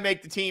this guy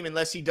make the team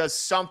unless he does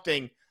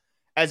something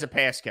as a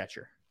pass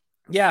catcher?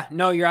 Yeah,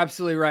 no, you're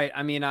absolutely right.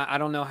 I mean, I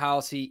don't know how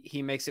else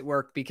he makes it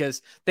work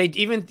because they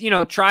even,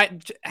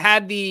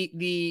 had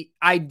the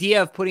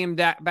idea of putting him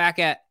back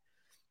at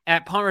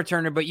punt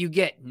returner, but you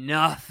get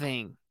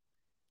nothing.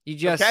 You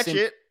just catch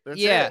it.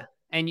 That's it.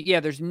 And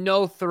there's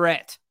no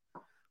threat.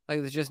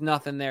 There's just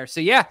nothing there.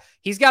 So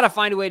he's got to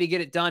find a way to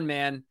get it done,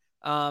 man.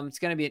 It's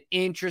going to be an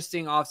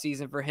interesting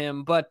offseason for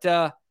him, but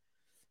I'm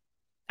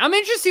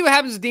interested to see what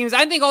happens with Demas.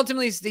 I think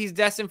ultimately he's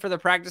destined for the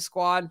practice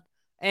squad,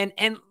 and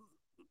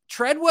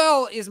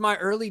Treadwell is my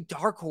early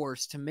dark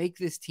horse to make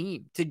this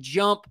team, to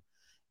jump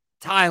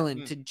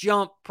Tylen, to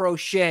jump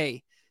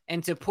Prochet,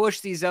 and to push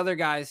these other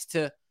guys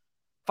to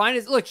find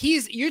his look.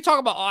 You're talking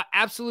about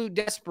absolute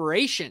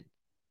desperation.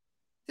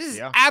 This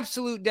is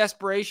absolute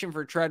desperation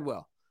for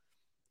Treadwell.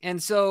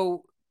 And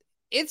so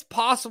it's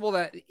possible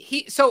that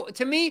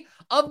to me,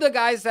 of the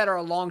guys that are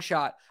a long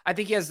shot, I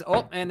think he has,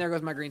 and there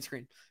goes my green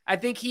screen. I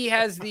think he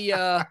has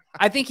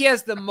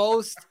the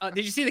most,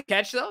 did you see the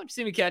catch though? Did you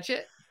see me catch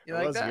it? You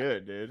like that? That was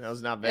good, dude. That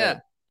was not bad. Yeah.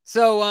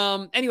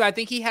 So, anyway, I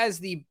think he has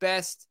the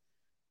best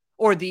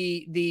or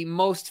the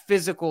most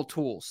physical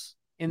tools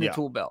in the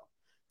tool belt.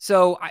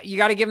 So you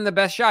got to give him the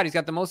best shot. He's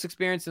got the most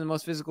experience and the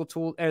most physical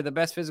tool, or the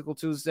best physical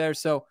tools there.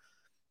 So,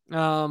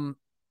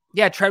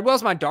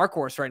 Treadwell's my dark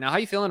horse right now. How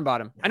you feeling about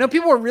him? I know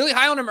people were really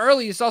high on him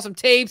early. You saw some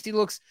tapes. He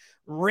looks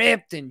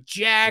ripped and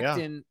jacked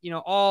and,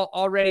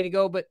 all ready to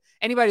go. But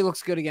anybody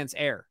looks good against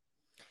air.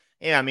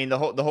 Yeah, I mean, the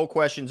whole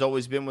question's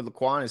always been with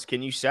Laquan is,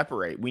 can you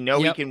separate? We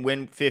know he can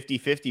win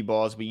 50-50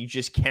 balls, but you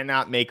just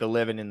cannot make a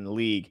living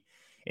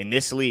in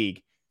this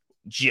league,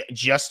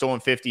 just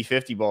on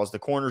 50-50 balls. The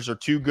corners are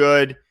too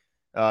good.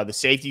 The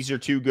safeties are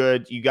too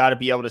good. You got to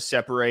be able to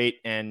separate.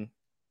 And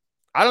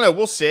I don't know.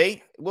 We'll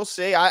see.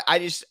 I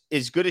just,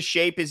 as good a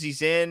shape as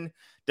he's in,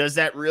 does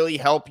that really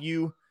help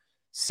you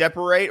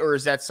separate? Or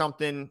is that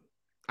something,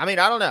 I mean,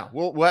 I don't know.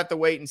 We'll have to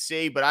wait and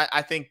see. But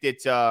I think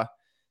that,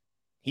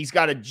 he's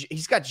got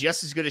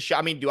just as good a shot.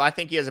 I mean, do I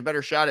think he has a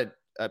better shot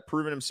at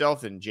proving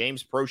himself than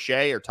James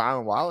Prochet or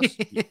Tylen Wallace?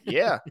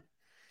 Yeah.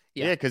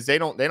 Because they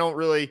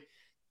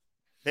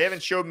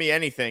haven't showed me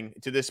anything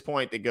to this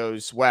point that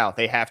goes, wow,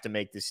 they have to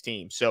make this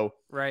team. So,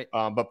 right.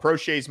 But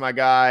Prochet's my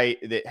guy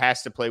that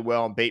has to play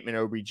well, and Bateman,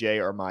 OBJ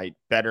are my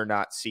better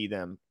not see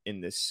them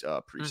in this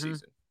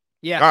preseason.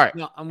 Yeah. All right.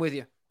 No, I'm with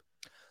you.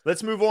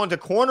 Let's move on to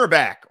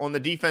cornerback on the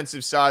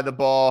defensive side of the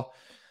ball.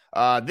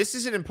 This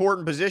is an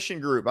important position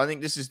group. I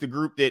think this is the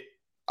group that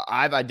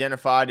I've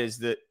identified as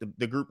the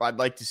group I'd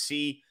like to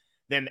see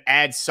them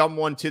add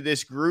someone to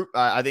this group.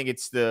 I think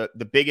it's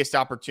the biggest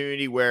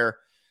opportunity where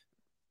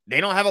they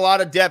don't have a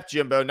lot of depth,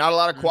 Jimbo, not a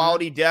lot of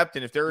quality depth.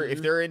 And if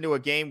they're into a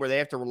game where they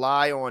have to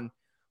rely on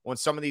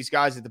some of these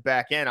guys at the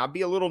back end, I'd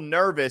be a little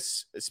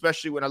nervous,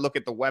 especially when I look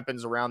at the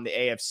weapons around the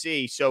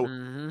AFC. So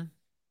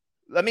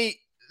let me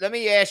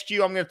ask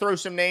you, I'm going to throw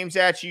some names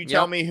at you.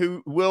 Tell me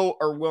who will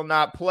or will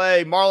not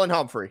play. Marlon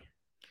Humphrey.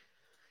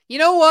 You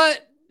know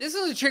what? This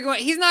is a tricky one.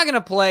 He's not going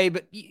to play,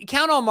 but you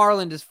count on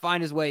Marlon to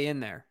find his way in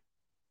there.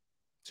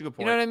 That's a good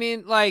point. You know what I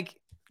mean?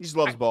 He just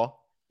loves ball.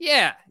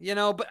 Yeah,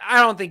 but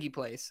I don't think he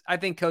plays. I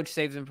think coach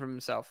saves him from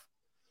himself.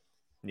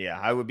 Yeah,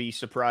 I would be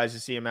surprised to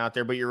see him out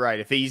there, but you're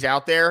right. If he's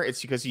out there,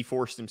 it's because he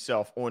forced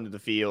himself onto the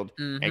field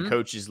and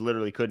coaches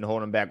literally couldn't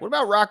hold him back. What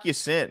about Rock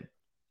Ya-Sin?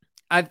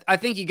 I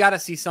think you got to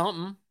see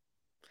something.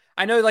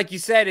 I know, like you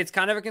said, it's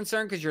kind of a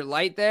concern because you're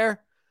light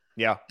there.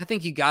 Yeah. I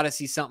think you got to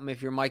see something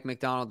if you're Mike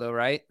McDonald, though,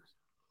 right?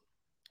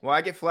 Well,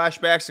 I get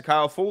flashbacks to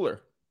Kyle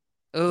Fuller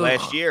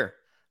last Ugh, year.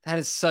 that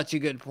is such a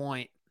good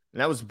point.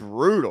 And that was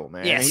brutal,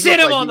 man. Yeah, He sit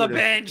looked him like on he the would've,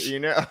 bench. you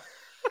know.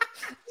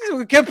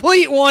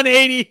 Complete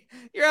 180.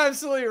 You're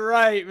absolutely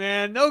right,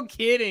 man. No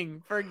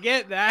kidding.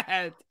 Forget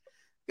that.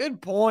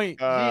 Good point.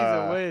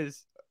 Jeez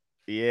whiz.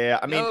 Yeah,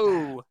 I mean,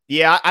 No.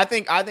 yeah, I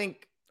think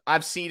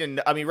I've seen.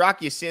 I mean,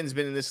 Rocky Sin's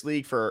been in this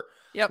league for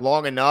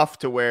long enough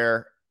to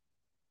where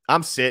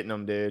I'm sitting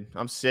them, dude.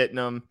 I'm sitting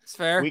them. It's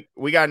fair.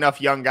 We got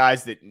enough young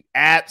guys that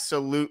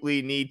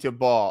absolutely need to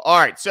ball. All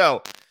right,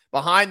 so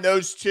behind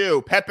those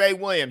two, Pepe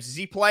Williams, is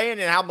he playing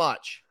and how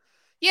much?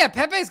 Yeah,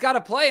 Pepe's got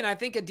to play, and I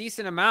think a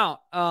decent amount.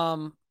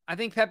 I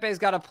think Pepe's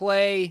got to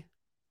play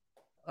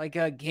like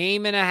a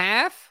game and a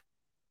half.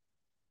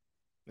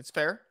 That's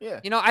fair. Yeah.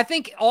 You know, I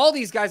think all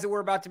these guys that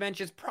we're about to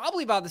mention is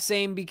probably about the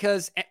same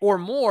or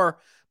more,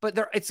 but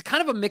it's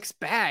kind of a mixed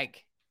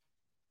bag.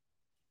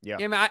 Yeah.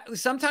 You know,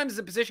 sometimes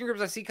the position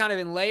groups I see kind of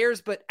in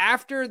layers, but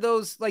after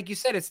those, like you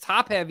said, it's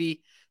top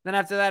heavy. Then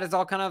after that, it's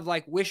all kind of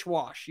like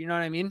wish-wash. You know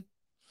what I mean?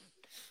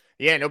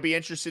 Yeah, and it'll be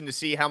interesting to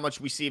see how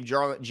much we see of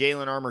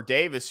Jalen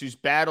Armour-Davis, who's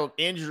battled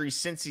injuries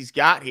since he's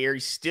got here.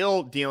 He's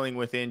still dealing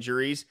with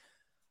injuries.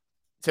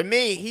 To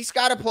me, he's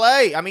got to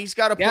play. I mean, he's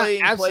got to play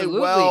and play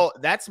well.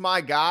 That's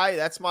my guy.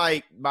 That's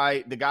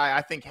the guy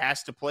I think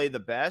has to play the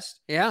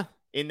best. Yeah.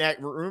 In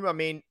that room. I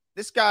mean,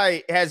 this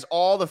guy has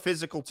all the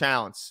physical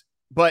talents,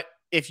 but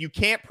if you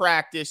can't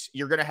practice,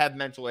 you're going to have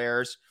mental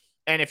errors.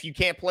 And if you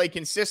can't play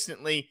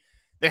consistently,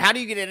 then how do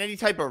you get in any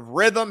type of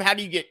rhythm? How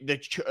do you get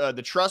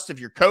the trust of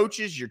your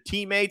coaches, your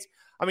teammates?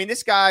 I mean,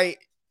 this guy,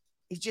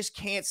 he just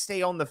can't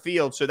stay on the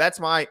field. So that's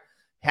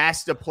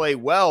has to play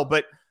well.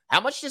 But how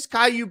much does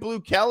Caillou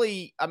Blue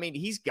Kelly? I mean,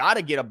 he's got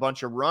to get a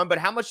bunch of run, but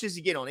how much does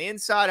he get on the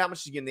inside? How much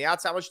does he get on the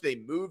outside? How much do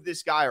they move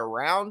this guy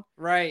around?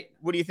 Right.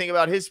 What do you think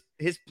about his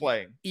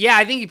playing? Yeah,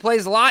 I think he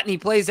plays a lot and he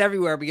plays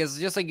everywhere because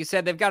just like you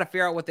said, they've got to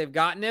figure out what they've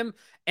gotten him.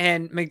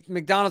 And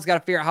McDonald's got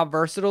to figure out how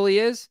versatile he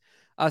is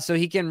so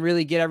he can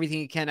really get everything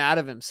he can out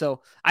of him.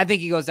 So I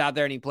think he goes out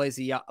there and he plays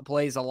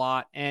a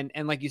lot. And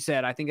like you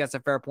said, I think that's a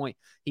fair point.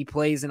 He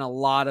plays in a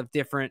lot of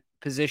different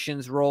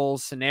positions,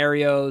 roles,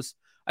 scenarios.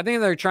 I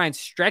think they're trying to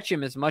stretch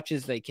him as much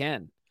as they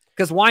can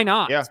because why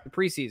not? Yeah. It's the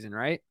preseason,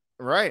 right?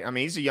 Right. I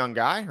mean, he's a young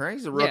guy, right?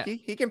 He's a rookie. Yeah.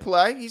 He can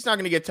play. He's not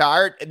going to get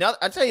tired.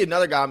 I'll tell you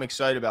another guy I'm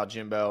excited about,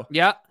 Jimbo.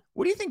 Yeah.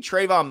 What do you think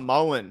Trayvon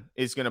Mullen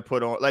is going to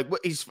put on? Like,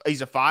 he's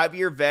a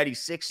 5-year vet. He's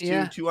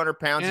 6'2", 200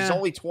 pounds. Yeah. He's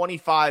only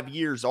 25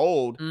 years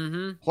old,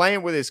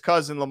 playing with his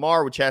cousin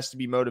Lamar, which has to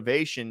be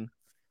motivation.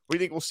 What do you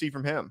think we'll see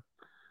from him?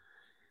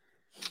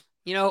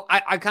 You know,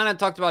 I kind of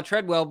talked about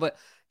Treadwell, but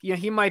you know,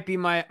 he might be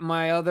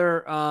my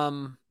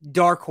other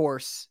dark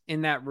horse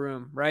in that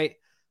room, right?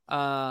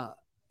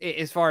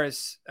 As far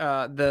as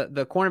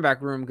the cornerback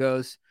room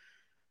goes.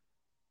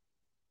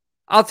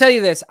 I'll tell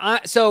you this.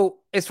 So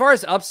as far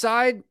as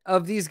upside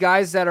of these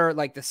guys that are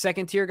like the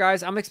second tier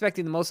guys, I'm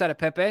expecting the most out of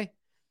Pepe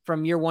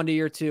from year 1 to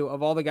year 2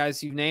 of all the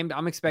guys you've named.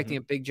 I'm expecting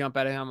a big jump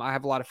out of him. I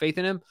have a lot of faith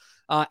in him.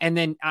 And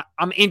then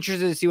I'm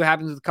interested to see what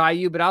happens with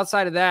Caillou. But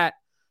outside of that,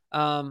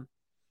 yeah,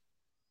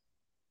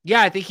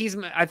 I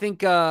think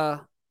gosh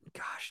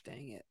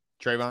dang it.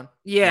 Trayvon?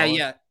 Yeah,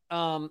 Mullen?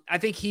 Yeah. I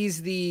think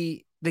he's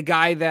the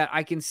guy that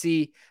I can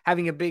see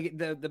having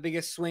the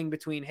biggest swing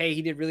between, hey,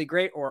 he did really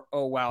great, or,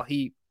 oh, wow,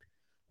 he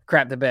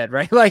crapped the bed,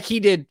 right? Like he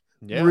did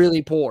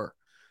really poor.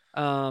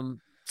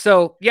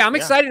 So, yeah, I'm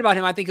excited about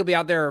him. I think he'll be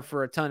out there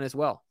for a ton as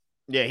well.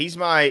 Yeah, he's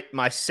my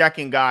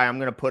second guy I'm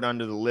going to put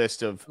under the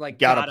list of like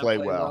gotta play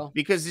well.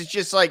 Because it's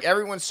just like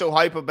everyone's so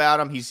hype about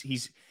him.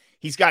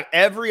 He's got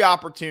every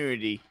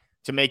opportunity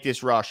to make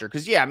this roster.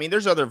 Because, yeah, I mean,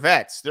 there's other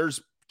vets.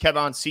 There's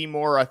Kevon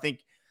Seymour, I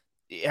think,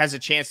 has a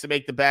chance to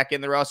make the back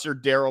end of the roster.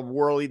 Daryl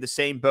Worley, the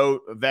same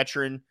boat, a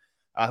veteran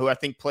who I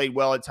think played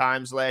well at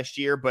times last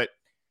year. But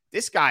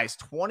this guy's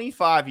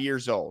 25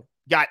 years old.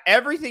 Got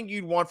everything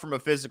you'd want from a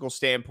physical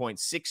standpoint.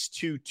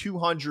 6'2",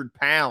 200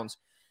 pounds.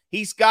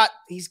 He's got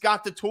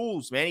the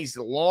tools, man. He's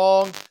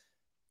long.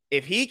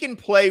 If he can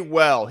play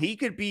well, he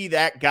could be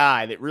that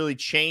guy that really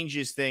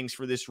changes things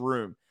for this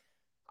room.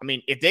 I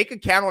mean, if they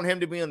could count on him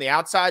to be on the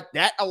outside,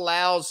 that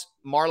allows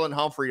Marlon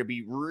Humphrey to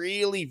be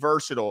really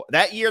versatile.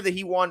 That year that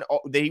he went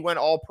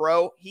all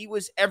pro, he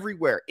was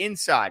everywhere,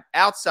 inside,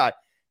 outside.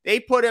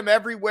 They put him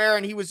everywhere,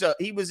 and he was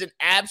an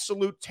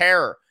absolute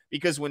terror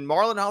because when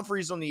Marlon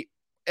Humphrey's on the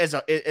as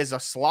a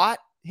slot,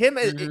 him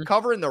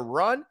covering the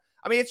run,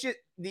 I mean,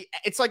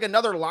 it's like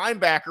another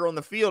linebacker on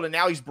the field, and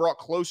now he's brought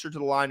closer to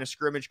the line of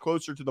scrimmage,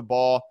 closer to the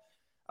ball.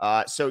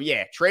 So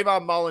yeah,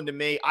 Trayvon Mullen to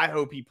me, I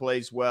hope he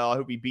plays well. I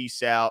hope he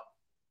beasts out.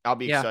 I'll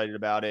be excited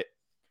about it.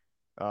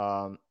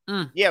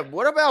 Yeah,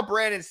 what about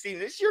Brandon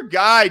Stevens? This is your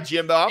guy,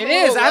 Jimbo. I'm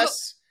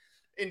less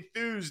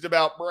enthused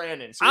about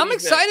Brandon. So I'm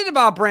excited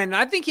about Brandon.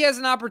 I think he has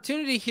an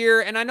opportunity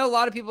here, and I know a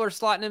lot of people are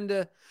slotting him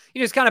to,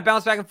 just kind of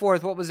bounce back and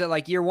forth. What was it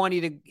like? Year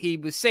 1, he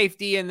was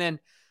safety, and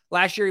then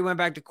last year he went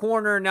back to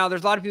corner. Now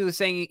there's a lot of people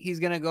saying he's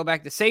going to go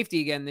back to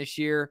safety again this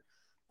year.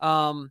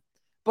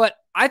 But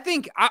I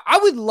think I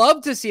would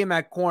love to see him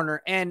at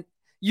corner. And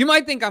you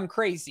might think I'm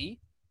crazy.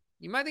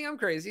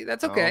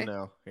 That's okay. Oh,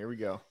 no. Here we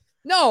go.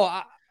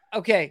 No,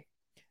 okay.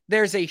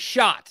 There's a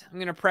shot. I'm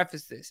going to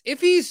preface this. If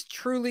he's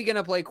truly going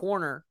to play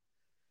corner,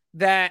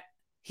 that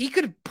he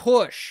could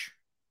push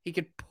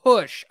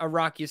a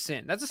Rock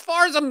Ya-Sin. That's as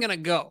far as I'm going to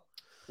go.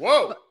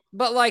 Whoa.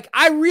 But like,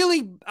 I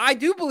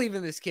do believe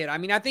in this kid. I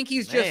mean, I think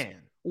he's just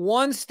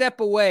one step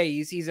away.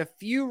 He's a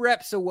few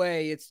reps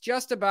away. It's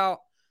just about,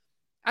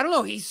 I don't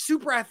know. He's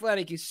super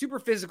athletic. He's super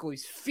physical.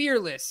 He's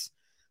fearless.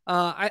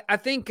 I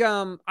think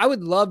I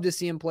would love to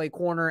see him play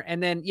corner.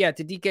 And then, yeah,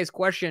 to DK's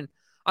question,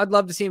 I'd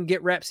love to see him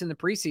get reps in the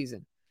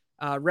preseason.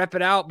 Rep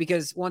it out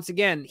because, once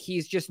again,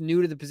 he's just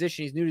new to the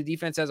position. He's new to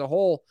defense as a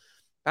whole.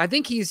 I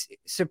think he's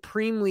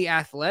supremely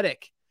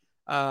athletic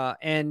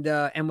and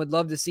would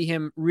love to see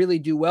him really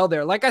do well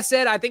there. Like I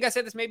said, I think I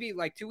said this maybe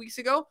like 2 weeks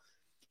ago.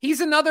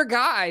 He's another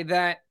guy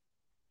that,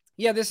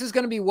 yeah, this is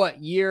going to be what,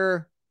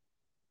 year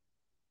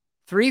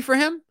 3 for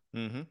him?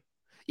 Mm-hmm.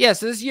 Yeah,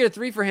 so this is year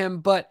 3 for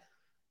him, but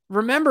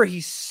remember,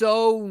 he's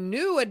so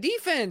new at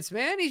defense,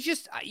 man. He's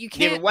just, you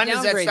can't. Yeah, when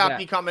does that stop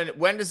becoming?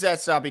 When does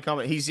that stop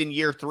becoming? He's in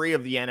year 3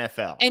 of the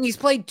NFL, and he's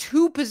played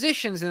 2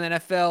 positions in the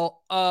NFL.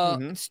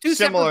 It's 2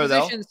 similar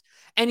separate positions,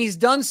 and he's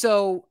done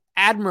so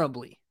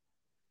admirably.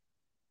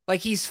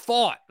 Like, he's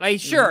fought. Like,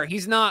 sure,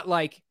 he's not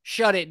like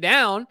shut it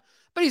down,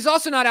 but he's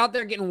also not out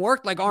there getting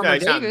worked like Armour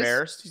Davis. Not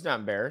embarrassed. He's not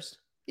embarrassed.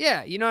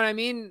 Yeah, you know what I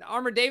mean.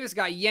 Armour Davis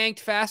got yanked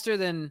faster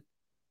than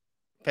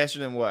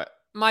what?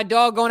 My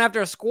dog going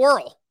after a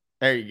squirrel.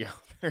 There you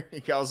go.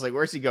 I was like,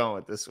 where's he going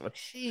with this one?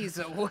 Jeez,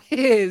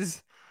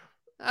 whiz.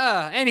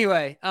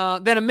 Anyway,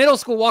 then a middle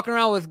school walking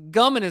around with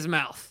gum in his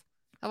mouth.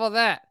 How about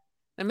that?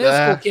 A middle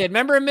school kid.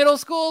 Remember in middle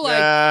school? Like,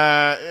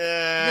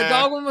 the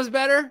dog one was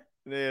better?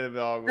 Yeah, the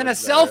dog one and a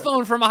cell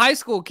phone from a high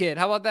school kid.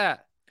 How about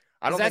that?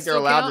 I don't think they're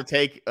allowed to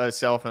take a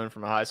cell phone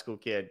from a high school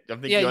kid. I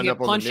think you end get up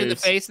punched in the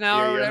face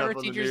now or whatever.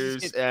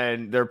 Teachers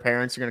and their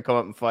parents are going to come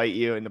up and fight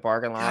you in the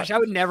parking lot. Gosh, I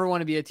would never want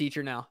to be a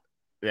teacher now.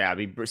 Yeah,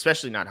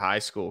 especially not high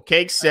school.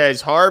 Cake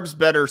says Harbs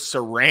better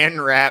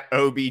saran wrap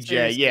OBJ.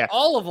 Seriously, yeah,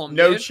 all of them.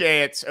 No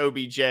chance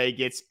OBJ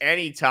gets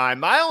any time.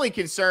 My only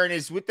concern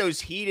is with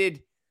those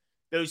heated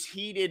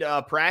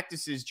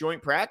practices,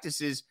 joint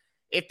practices.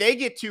 If they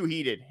get too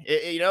heated,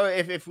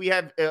 if we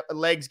have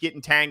legs getting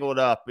tangled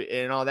up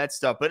and all that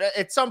stuff. But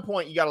at some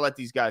point, you got to let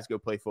these guys go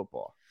play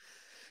football.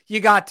 You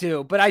got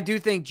to. But I do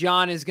think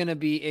John is going to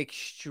be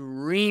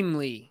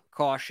extremely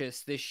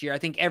cautious this year. I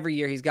think every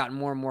year he's gotten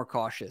more and more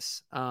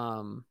cautious.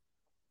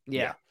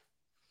 Yeah.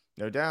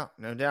 No doubt.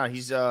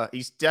 He's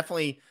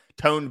definitely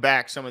toned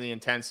back some of the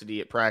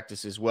intensity at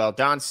practice as well.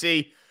 Don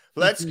C,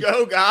 let's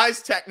go,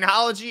 guys.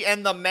 Technology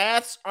and the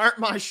maths aren't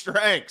my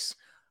strengths.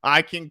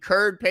 I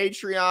concurred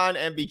Patreon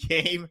and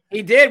became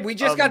He did. We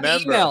just got the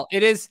email.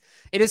 It is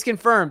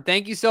confirmed.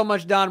 Thank you so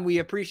much, Don. We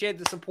appreciate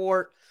the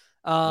support.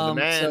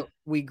 So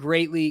we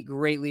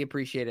greatly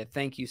appreciate it.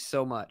 Thank you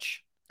so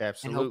much.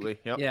 Absolutely.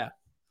 Yep. Yeah.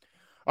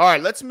 All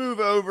right, let's move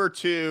over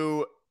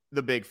to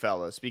the big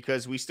fellas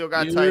because we still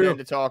got tight end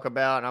to talk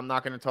about, and I'm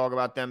not going to talk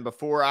about them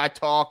before I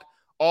talk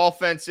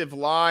offensive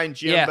line.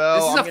 Jimbo, yeah,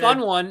 this is a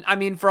fun one. I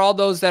mean, for all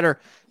those that are,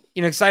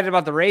 excited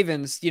about the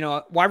Ravens,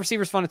 wide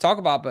receivers fun to talk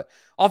about, but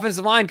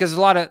offensive line, because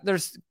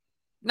there's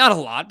not a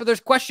lot, but there's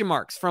question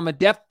marks from a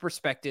depth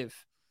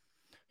perspective.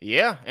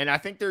 Yeah, and I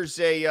think there's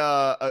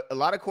a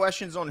lot of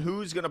questions on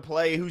who's going to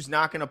play, who's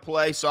not going to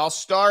play. So I'll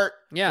start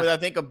with, I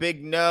think, a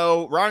big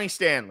no. Ronnie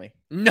Stanley.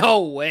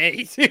 No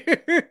way.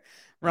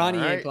 Ronnie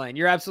ain't playing.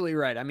 You're absolutely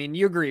right. I mean,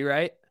 you agree,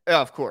 right?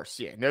 Of course.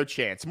 Yeah, no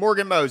chance.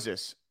 Morgan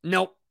Moses.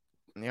 Nope.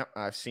 Yep,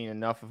 I've seen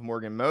enough of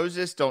Morgan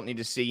Moses. Don't need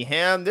to see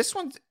him. This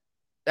one's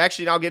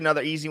actually, I'll get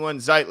another easy one.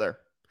 Zeitler.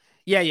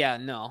 Yeah.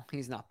 No,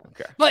 he's not playing.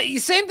 Okay. But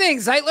same thing.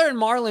 Zeitler and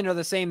Marlin are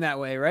the same that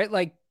way, right?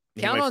 Like,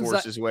 count on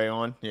force his way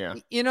on. Yeah.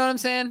 You know what I'm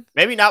saying?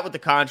 Maybe not with the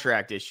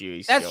contract issue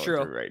he's That's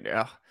true right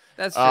now.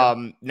 That's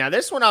true. Now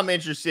this one I'm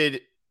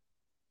interested.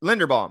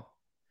 Linderbaum.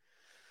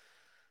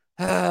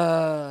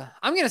 I'm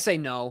going to say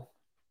no.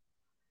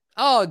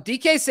 Oh,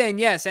 DK's saying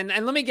yes. And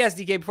let me guess,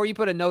 DK, before you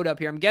put a note up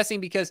here, I'm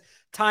guessing because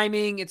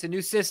timing, it's a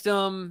new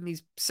system.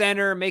 He's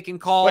center making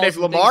calls. But if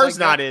Lamar's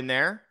not in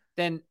there,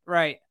 then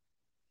right.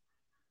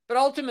 But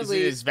ultimately,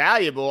 it is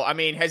valuable. I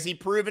mean, has he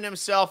proven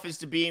himself as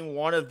to being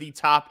one of the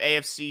top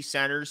AFC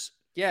centers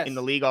in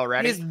the league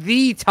already? He is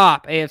the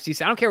top AFC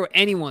center. I don't care what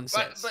anyone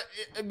says.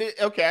 But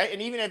okay,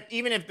 and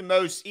even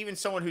if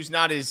someone who's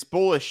not as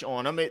bullish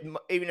on him,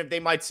 even if they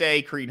might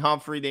say Creed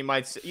Humphrey, they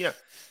might say,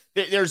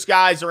 there's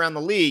guys around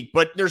the league,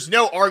 but there's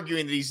no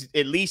arguing that he's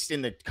at least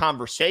in the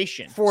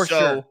conversation. For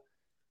sure.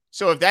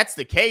 So if that's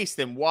the case,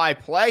 then why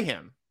play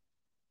him?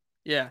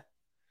 Yeah.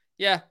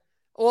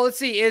 Well, let's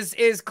see.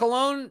 Is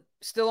Cologne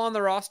still on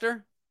the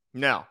roster?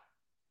 No.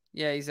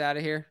 Yeah, he's out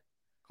of here.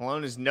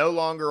 Cologne is no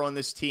longer on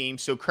this team.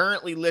 So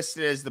currently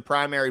listed as the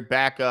primary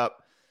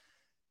backup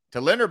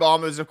to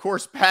Linderbaum is, of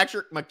course,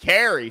 Patrick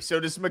McCary. So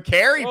does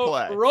McCary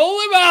play?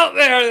 Roll him out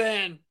there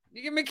then.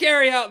 You get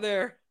McCary out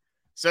there.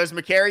 So is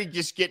McCary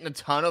just getting a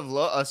ton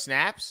of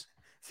snaps?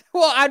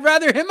 Well, I'd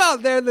rather him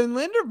out there than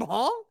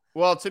Linderbaum.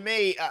 Well, to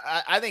me,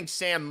 I think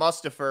Sam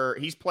Mustipher,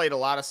 he's played a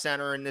lot of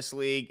center in this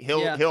league.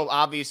 He'll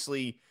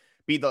obviously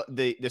be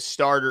the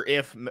starter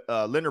if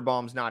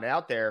Linderbaum's not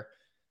out there.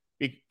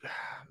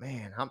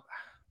 Man,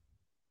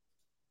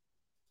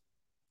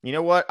 you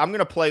know what? I'm going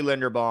to play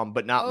Linderbaum,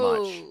 but not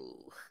much.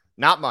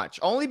 Not much.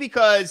 Only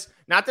because,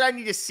 not that I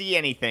need to see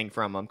anything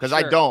from him, because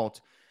I don't.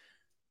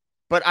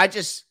 But I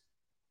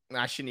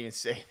shouldn't even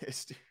say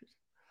this, dude.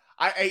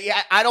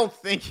 I don't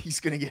think he's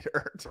going to get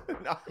hurt.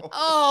 No.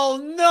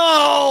 Oh,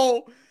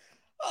 no.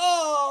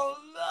 Oh,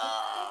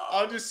 no.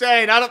 I'm just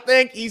saying, I don't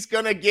think he's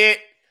going to get,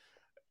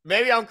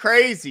 maybe I'm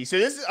crazy. So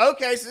this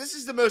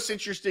is the most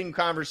interesting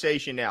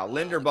conversation now.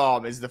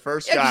 Linderbaum is the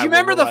first guy. You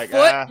remember the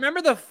foot?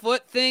 Remember the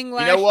foot thing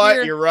last year? You know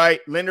what? You're right.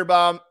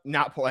 Linderbaum,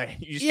 not playing.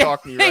 You just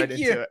talked me right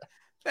into it.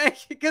 Thank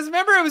you. Because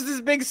remember, it was this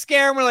big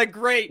scare, and we're like,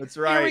 great. That's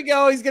right. Here we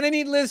go. He's going to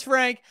need Liz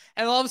Frank.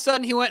 And all of a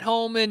sudden, he went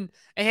home and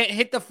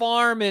hit the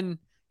farm and,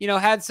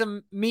 had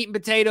some meat and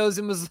potatoes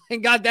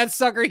and got that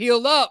sucker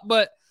healed up.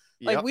 But,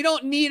 we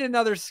don't need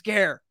another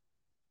scare.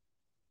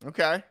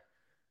 Okay.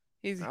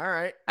 He's all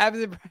right.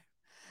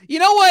 You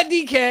know what,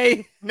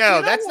 DK?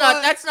 No, that's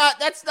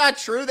not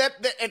true.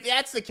 If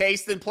that's the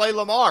case, then play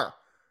Lamar.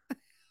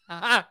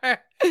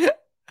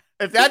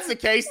 If that's the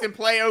case, then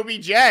play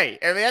OBJ.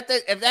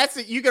 If that's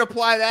it, you can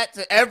apply that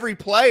to every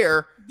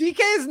player. DK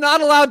is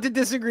not allowed to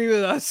disagree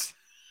with us.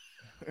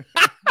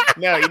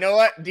 No, you know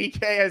what?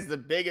 DK has the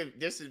big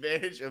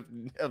disadvantage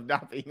of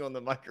not being on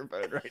the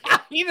microphone right now.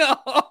 He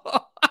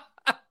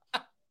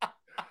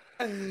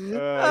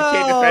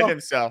can't defend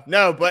himself.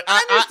 No, but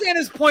I understand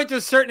his point to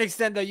a certain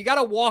extent, though. You got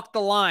to walk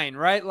the line,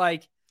 right?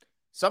 Like,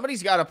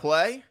 somebody's got to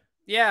play.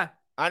 Yeah.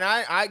 And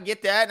I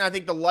get that, and I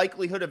think the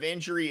likelihood of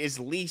injury is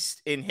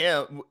least in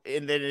him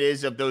than it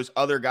is of those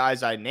other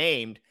guys I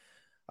named,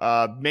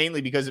 mainly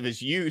because of his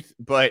youth.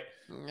 But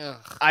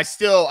I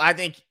still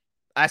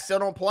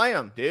don't play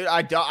him, dude.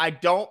 I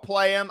don't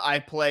play him. I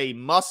play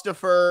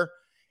Mustipher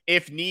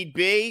if need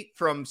be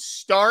from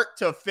start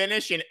to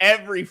finish in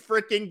every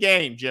freaking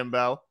game,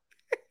 Jimbo.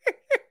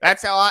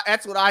 That's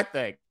what I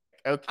think.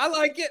 Okay. I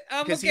like it.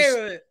 I'm okay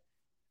with it.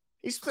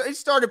 He's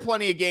started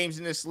plenty of games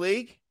in this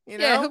league.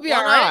 Yeah, he'll be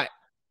all right.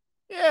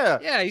 Yeah.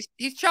 Yeah,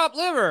 he's chopped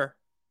liver.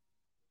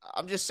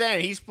 I'm just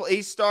saying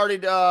he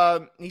started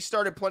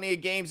plenty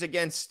of games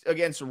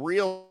against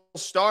real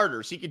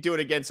starters. He could do it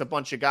against a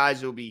bunch of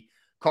guys who'll be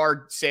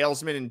card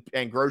salesmen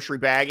and grocery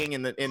bagging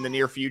in the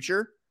near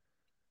future.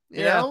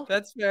 You know?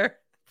 That's fair.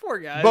 Poor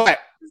guys. But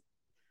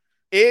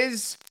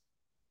is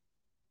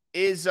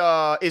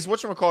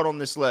whatchamacallit on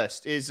this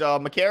list? Is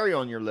McCary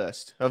on your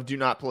list of do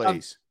not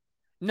plays?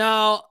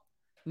 No.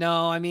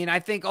 I mean, I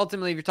think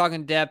ultimately if you're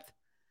talking depth,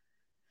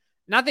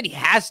 not that he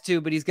has to,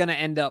 but he's going to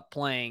end up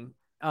playing.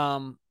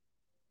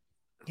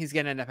 He's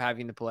going to end up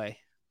having to play.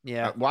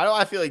 Yeah. Why do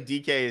I feel like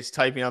DK is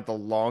typing out the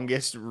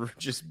longest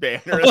just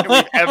banner that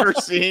we've ever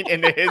seen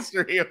in the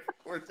history of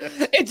Cortez?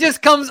 It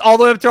just comes all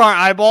the way up to our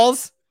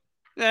eyeballs.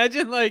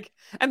 Imagine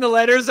and the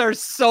letters are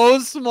so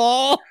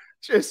small.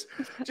 Just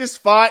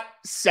font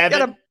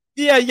 7.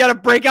 You got to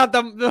break out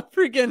the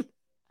freaking,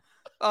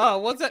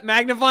 what's that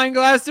magnifying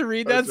glass to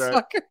read that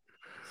sucker?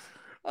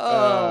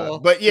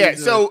 But yeah,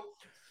 Jesus. So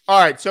all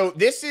right, so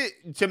this is,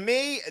 to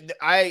me,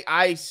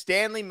 I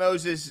Stanley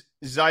Moses,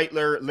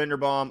 Zeitler,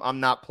 Linderbaum, I'm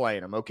not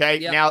playing them, okay?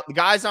 Yep. Now, the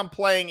guys I'm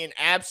playing an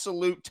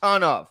absolute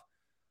ton of.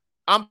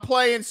 I'm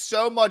playing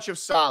so much of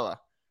Salah.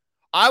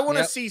 I want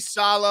to see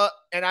Salah,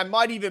 and I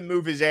might even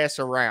move his ass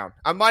around.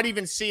 I might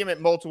even see him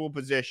at multiple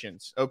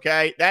positions,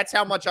 okay? That's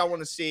how much I want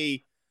to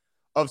see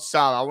of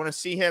Salah. I want to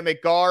see him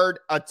at guard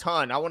a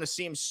ton. I want to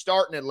see him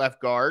starting at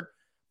left guard.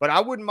 But I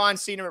wouldn't mind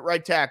seeing him at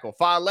right tackle.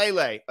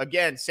 Faalele,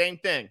 again, same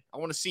thing. I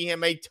want to see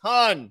him a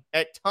ton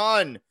at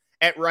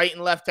right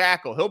and left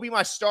tackle. He'll be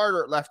my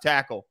starter at left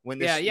tackle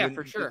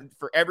for sure.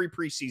 For every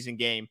preseason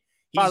game,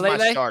 he's Faalele?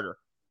 My starter.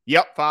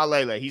 Yep,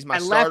 Faalele. He's my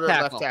starter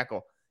at left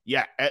tackle.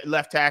 Yeah, at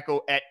left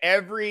tackle in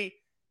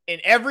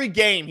every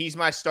game, he's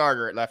my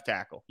starter at left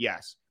tackle.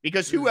 Yes,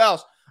 because who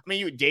else? I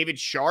mean, David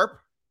Sharp?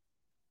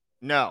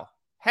 No,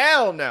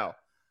 hell no.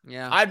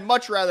 Yeah, I'd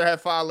much rather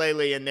have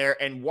Faalele in there,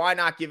 and why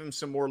not give him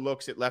some more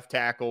looks at left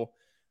tackle?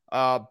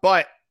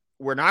 But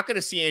we're not going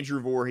to see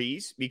Andrew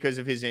Voorhees because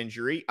of his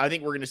injury. I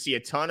think we're going to see a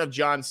ton of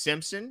John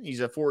Simpson. He's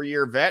a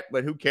 4-year vet,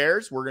 but who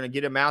cares? We're going to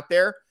get him out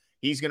there.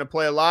 He's going to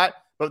play a lot.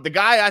 But the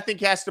guy I think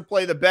has to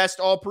play the best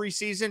all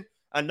preseason,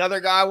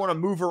 another guy I want to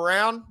move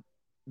around,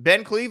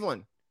 Ben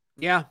Cleveland.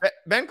 Yeah.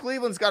 Ben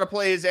Cleveland's got to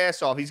play his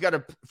ass off. He's got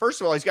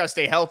to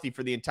stay healthy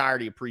for the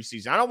entirety of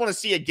preseason. I don't want to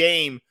see a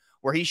game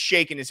where he's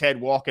shaking his head,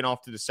 walking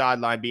off to the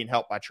sideline, being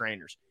helped by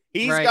trainers.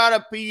 He's got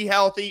to be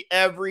healthy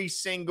every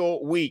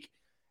single week.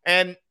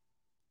 And,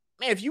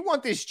 man, if you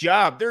want this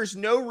job, there's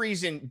no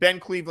reason Ben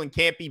Cleveland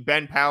can't be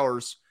Ben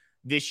Powers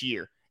this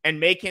year and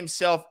make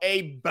himself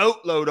a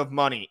boatload of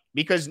money,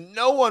 because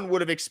no one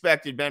would have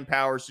expected Ben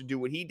Powers to do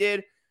what he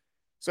did.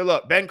 So,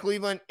 look, Ben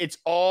Cleveland, it's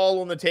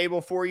all on the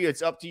table for you.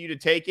 It's up to you to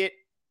take it.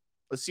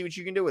 Let's see what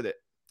you can do with it.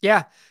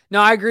 Yeah.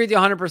 No, I agree with you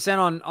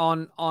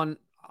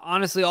 100%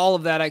 honestly all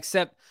of that,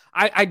 except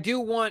I do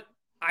want,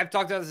 I've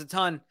talked about this a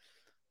ton.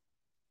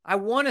 I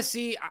want to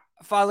see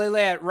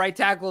Falele at right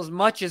tackle as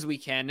much as we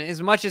can,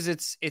 as much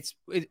as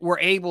we're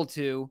able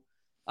to,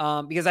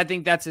 because I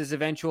think that's his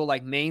eventual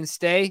like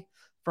mainstay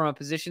from a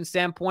position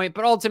standpoint.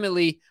 But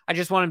ultimately, I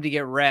just want him to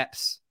get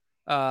reps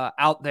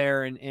out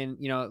there and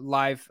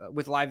live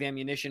with live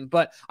ammunition.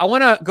 But I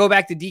want to go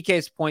back to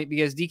DK's point,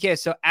 because DK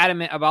is so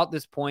adamant about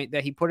this point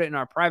that he put it in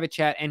our private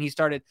chat, and he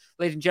started,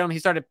 ladies and gentlemen, he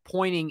started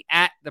pointing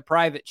at the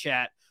private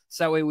chat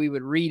so that way we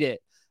would read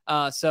it.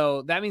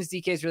 So that means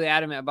DK is really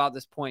adamant about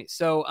this point.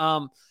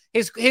 So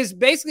his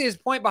basically his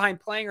point behind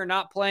playing or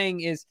not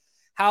playing is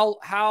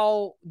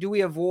how do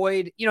we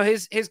avoid,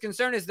 his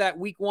concern is that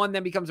week 1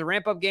 then becomes a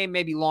ramp up game,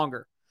 maybe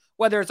longer,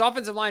 whether it's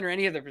offensive line or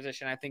any other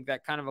position. I think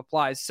that kind of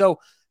applies. So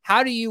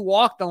how do you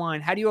walk the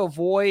line? How do you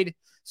avoid?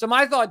 So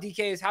my thought,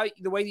 DK, is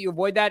the way that you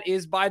avoid that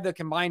is by the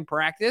combined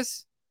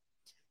practice.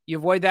 You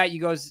avoid that.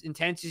 You go as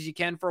intense as you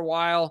can for a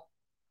while.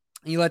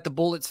 You let the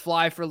bullets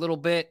fly for a little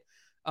bit.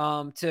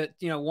 To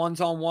ones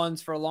on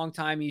ones for a long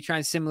time. You try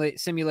and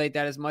simulate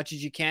that as much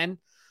as you can.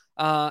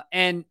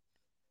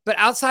 But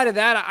outside of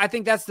that, I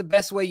think that's the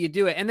best way you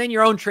do it. And then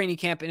your own training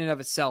camp in and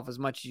of itself as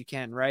much as you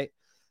can, right?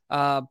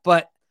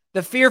 But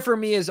the fear for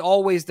me is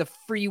always the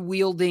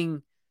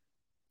free-wielding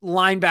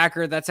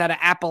linebacker that's at an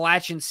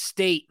Appalachian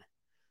State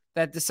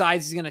that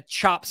decides he's going to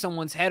chop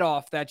someone's head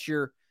off. That's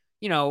your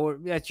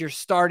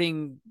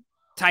starting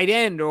tight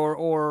end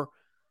or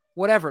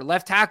whatever,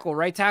 left tackle,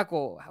 right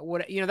tackle,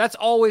 that's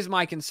always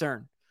my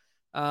concern.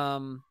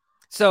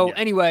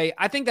 Anyway,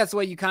 I think that's the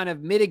way you kind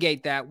of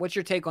mitigate that. What's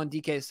your take on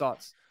DK's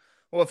thoughts?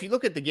 Well, if you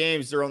look at the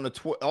games, they're on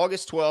the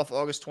August 12th,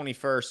 August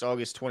 21st,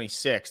 August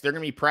 26th. They're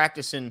going to be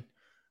practicing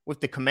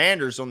with the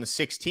Commanders on the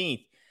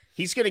 16th.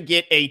 He's going to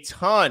get a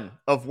ton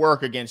of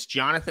work against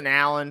Jonathan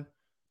Allen,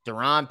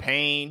 Daron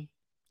Payne.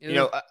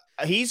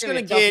 He's going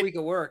to get a week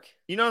of work.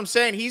 You know what I'm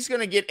saying? He's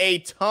going to get a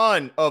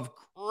ton of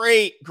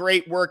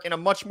great work in a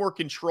much more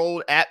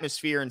controlled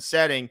atmosphere and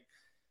setting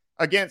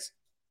against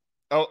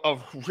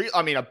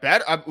a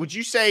better. Would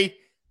you say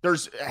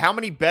there's how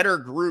many better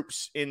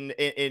groups in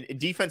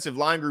defensive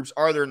line groups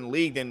are there in the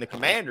league than the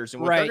Commanders?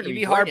 And right, you'd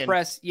be hard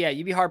pressed. Yeah,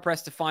 you'd be hard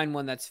pressed to find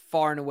one that's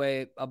far and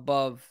away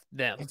above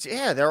them.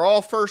 They're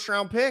all first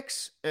round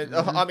picks.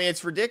 Mm-hmm.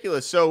 It's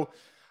ridiculous. So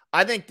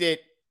I think that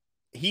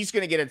he's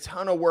going to get a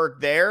ton of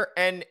work there.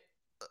 And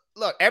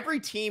look, every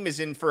team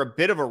is in for a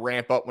bit of a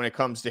ramp up when it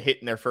comes to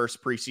hitting their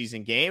first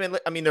preseason game.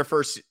 And their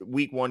first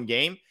week 1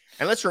 game.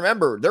 And let's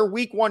remember, their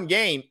week 1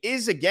 game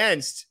is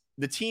against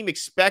the team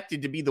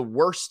expected to be the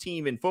worst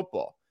team in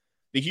football,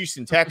 the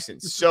Houston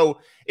Texans. So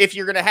if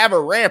you're going to have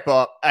a ramp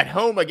up at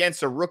home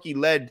against a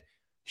rookie-led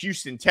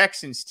Houston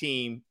Texans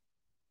team,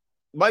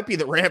 might be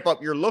the ramp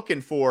up you're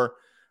looking for.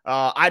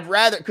 I'd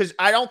rather, because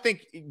I don't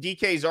think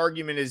DK's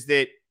argument is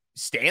that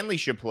Stanley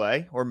should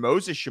play or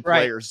Moses should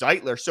play or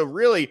Zeitler. So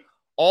really,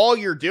 all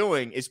you're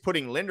doing is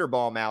putting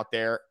Linderbaum out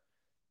there.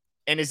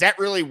 And is that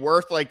really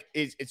worth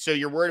so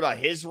you're worried about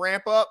his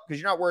ramp up?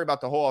 Because you're not worried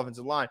about the whole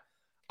offensive line.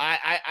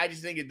 I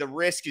just think the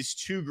risk is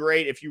too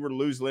great if you were to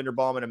lose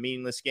Linderbaum in a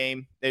meaningless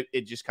game.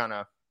 It just kind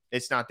of,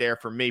 it's not there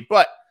for me.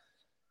 But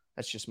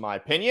that's just my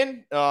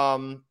opinion.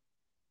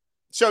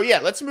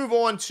 Let's move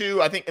on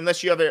to, I think,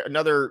 unless you have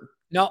another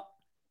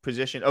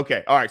position.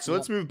 Okay. All right. So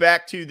let's move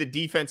back to the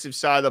defensive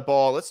side of the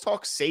ball. Let's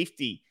talk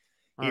safety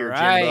here,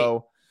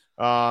 Jimbo.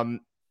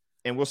 And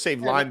we'll save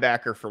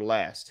linebacker for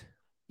last.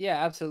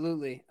 Yeah,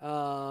 absolutely.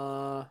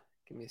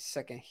 Give me a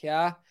second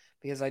here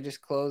because I just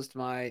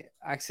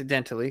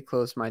accidentally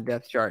closed my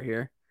depth chart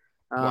here.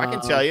 Well, I can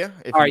tell you.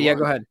 All right,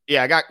 go ahead.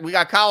 Yeah, we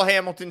got Kyle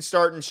Hamilton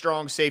starting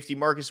strong safety,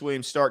 Marcus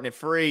Williams starting at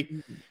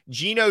free,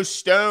 Geno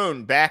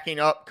Stone backing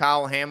up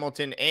Kyle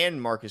Hamilton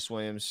and Marcus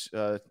Williams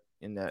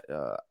in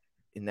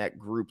that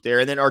group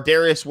there, and then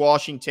Ardarius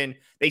Washington.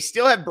 They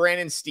still have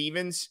Brandon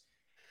Stevens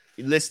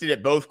listed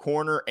at both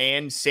corner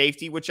and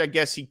safety, which I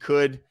guess he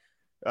could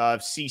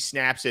see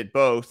snaps at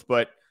both,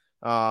 but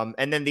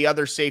and then the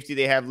other safety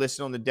they have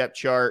listed on the depth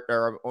chart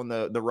or on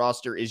the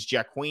roster is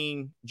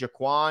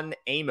Jaquan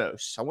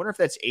Amos. I wonder if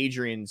that's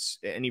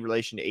any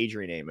relation to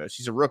Adrian Amos.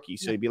 He's a rookie,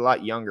 so he'd be a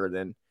lot younger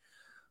than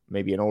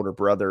maybe an older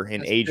brother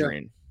in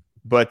Adrian.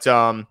 True. But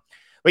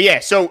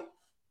yeah, so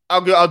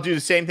I'll do the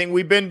same thing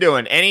we've been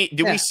doing.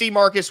 We see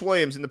Marcus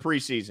Williams in the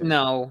preseason?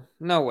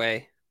 No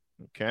way.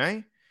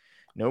 Okay.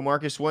 No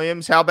Marcus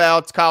Williams. How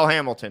about Kyle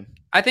Hamilton?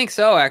 I think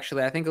so,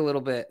 actually. I think a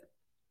little bit.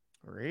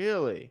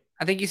 Really?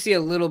 I think you see a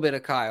little bit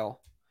of Kyle.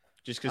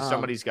 Just because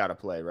somebody's got to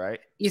play, right?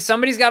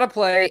 Somebody's got to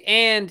play,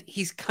 and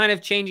he's kind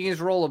of changing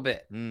his role a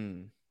bit.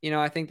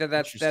 I think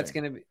that's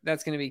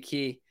gonna be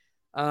key.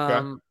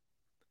 Okay.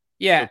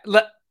 Yeah.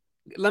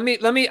 Let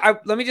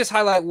me just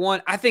highlight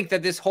one. I think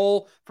that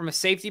from a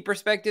safety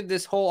perspective,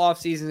 this whole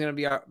offseason is gonna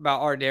be about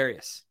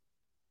Ardarius.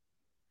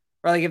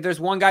 Right? Like if there's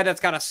one guy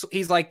that's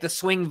he's like the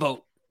swing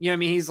vote. You know what I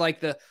mean? He's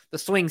like the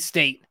swing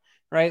state,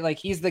 right? Like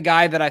he's the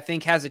guy that I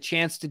think has a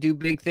chance to do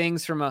big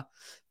things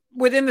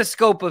within the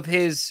scope of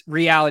his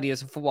reality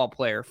as a football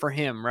player for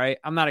him, right?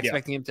 I'm not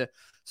expecting him to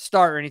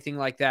start or anything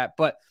like that,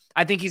 but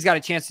I think he's got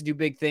a chance to do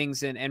big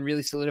things and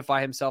really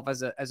solidify himself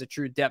as a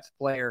true depth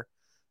player,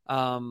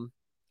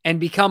 and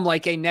become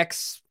like a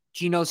next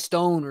Geno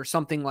Stone or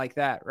something like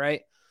that,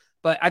 right?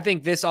 But I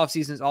think this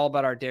offseason is all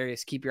about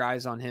Ardarius. Keep your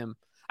eyes on him.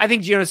 I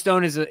think Geno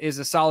Stone is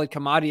a solid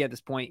commodity at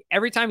this point.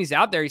 Every time he's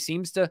out there, he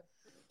seems to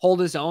hold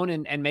his own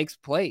and makes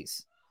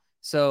plays.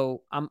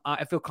 So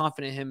I feel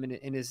confident in him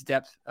in his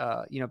depth,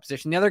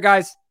 position. The other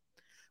guys,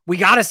 we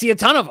got to see a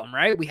ton of them,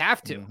 right? We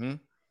have to. Mm-hmm.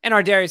 And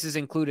Ardarius is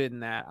included in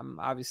that,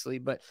 obviously.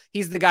 But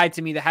he's the guy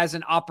to me that has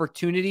an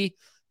opportunity,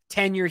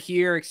 tenure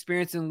here,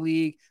 experience in the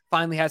league,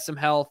 finally has some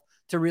health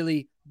to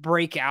really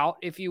break out,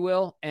 if you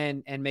will,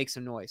 and make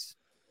some noise.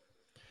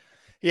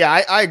 Yeah,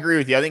 I agree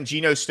with you. I think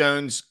Geno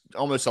Stone's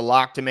almost a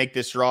lock to make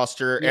this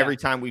roster. Yeah. Every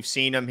time we've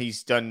seen him,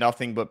 he's done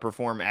nothing but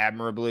perform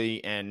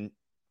admirably. And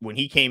when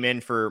he came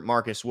in for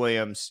Marcus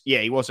Williams,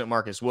 he wasn't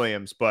Marcus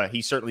Williams, but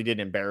he certainly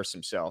didn't embarrass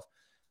himself.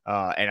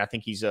 And I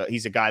think he's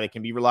a guy that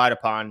can be relied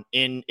upon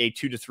in a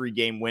 2 to 3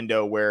 game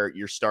window where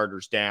your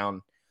starter's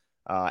down,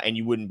 and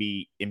you wouldn't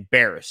be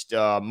embarrassed.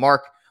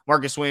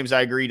 Marcus Williams,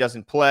 I agree,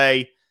 doesn't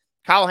play.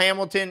 Kyle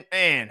Hamilton,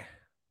 man,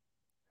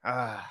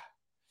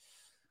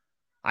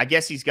 I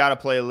guess he's got to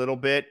play a little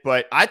bit,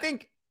 but I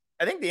think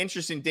the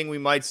interesting thing we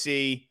might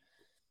see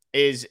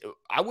is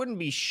I wouldn't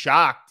be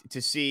shocked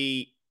to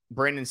see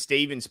Brandon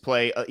Stevens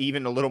play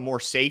even a little more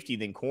safety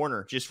than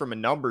corner, just from a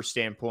numbers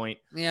standpoint.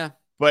 Yeah.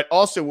 But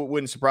also what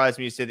wouldn't surprise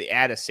me is that they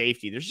add a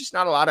safety. There's just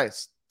not a lot of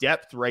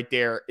depth right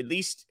there, at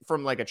least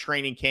from like a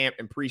training camp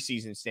and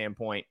preseason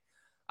standpoint.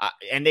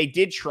 And they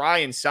did try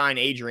and sign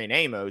Adrian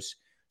Amos,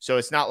 so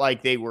it's not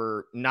like they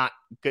were not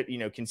good,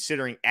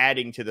 considering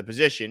adding to the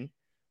position.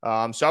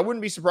 So I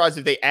wouldn't be surprised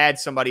if they add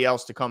somebody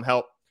else to come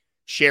help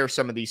share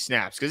some of these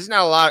snaps, because it's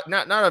not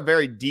a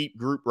very deep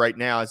group right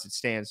now as it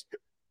stands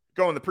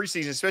going the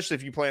preseason, especially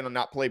if you plan on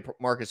not play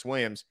Marcus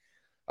Williams.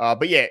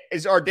 But yeah,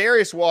 is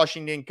Ardarius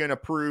Washington going to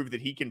prove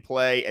that he can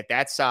play at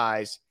that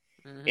size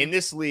in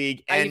this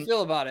league? How do you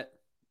feel about it?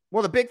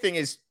 Well, the big thing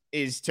is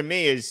to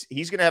me is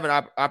he's going to have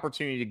an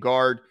opportunity to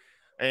guard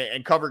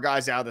and cover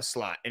guys out of the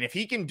slot. And if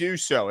he can do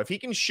so, if he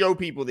can show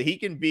people that he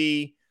can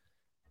be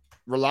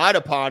relied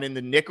upon in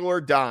the nickel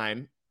or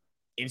dime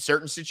in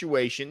certain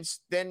situations,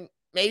 then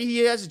maybe he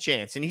has a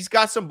chance. And he's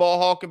got some ball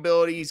hawk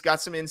ability. He's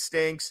got some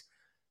instincts.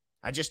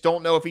 I just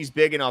don't know if he's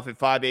big enough at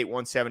 5'8",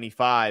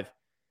 175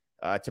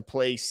 to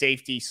play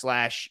safety /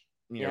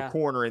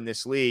 corner in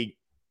this league.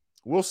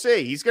 We'll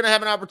see. He's going to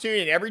have an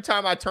opportunity. And every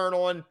time I turn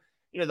on,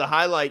 the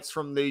highlights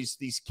from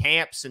these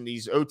camps and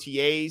these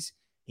OTAs,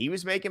 he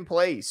was making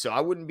plays. So I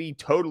wouldn't be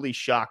totally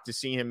shocked to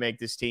see him make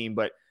this team,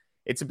 but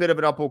it's a bit of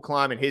an uphill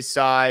climb at his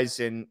size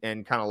and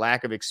kind of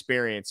lack of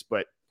experience,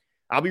 but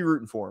I'll be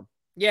rooting for him.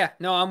 Yeah,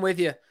 no, I'm with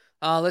you.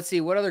 Let's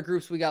see what other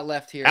groups we got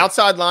left here.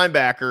 Outside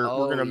linebacker,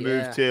 we're going to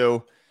move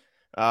to.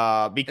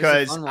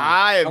 Because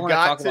I have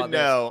got to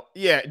know.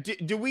 This. Yeah.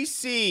 Do we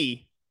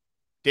see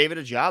David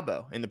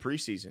Ojabo in the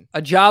preseason?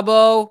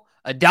 Ojabo,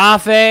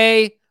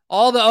 Adafe,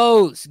 all the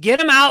O's. Get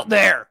him out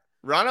there.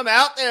 Run him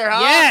out there, huh?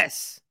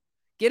 Yes.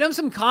 Get him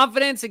some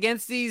confidence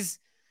against these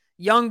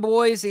young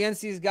boys,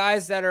 against these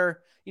guys that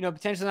are,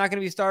 potentially not going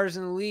to be starters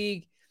in the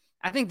league.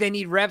 I think they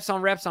need reps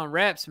on reps on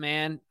reps,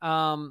 man.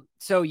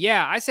 So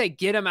yeah, I say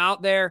get him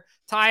out there.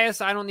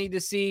 Tyus, I don't need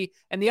to see.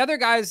 And the other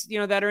guys,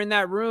 that are in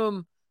that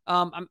room,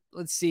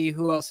 let's see,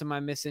 who else am I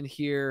missing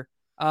here?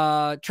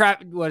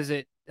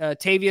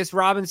 Tavius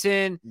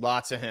Robinson.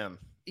 Lots of him.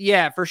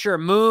 Yeah, for sure.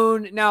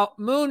 Moon. Now,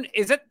 Moon,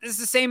 is the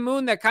same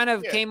Moon that kind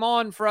of came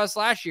on for us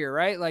last year,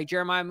 right? Like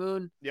Jeremiah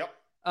Moon. Yep.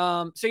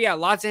 So yeah,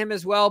 lots of him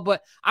as well.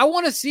 But I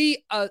want to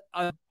see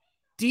a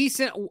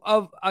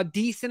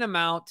decent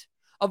amount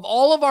of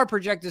all of our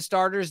projected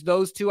starters.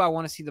 Those two I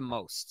want to see the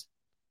most.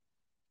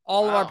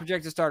 All of our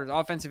projected starters,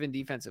 offensive and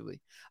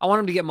defensively. I want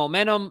them to get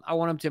momentum. I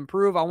want them to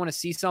improve. I want to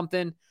see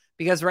something,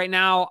 because right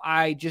now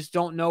I just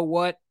don't know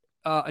what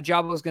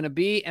Ojabo is going to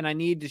be, and I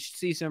need to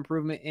see some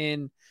improvement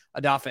in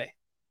Adafe.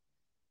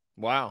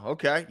 Wow.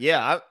 Okay.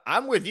 Yeah,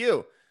 I'm with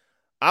you.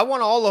 I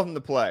want all of them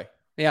to play.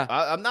 Yeah.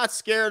 I'm not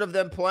scared of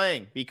them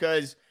playing,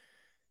 because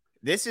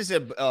this is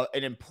an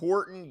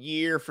important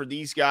year for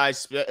these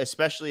guys,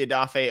 especially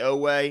Adafe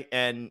Owe.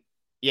 And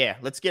yeah,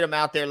 let's get them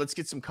out there. Let's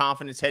get some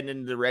confidence heading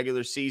into the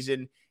regular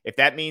season. If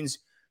that means,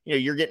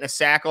 you're getting a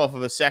sack off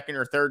of a second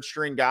or third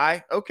string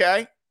guy,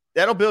 okay,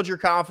 that'll build your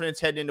confidence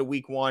heading into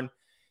week 1.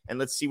 And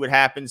let's see what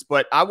happens.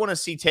 But I want to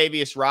see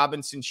Tavius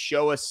Robinson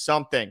show us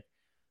something.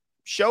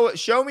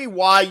 Show me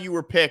why you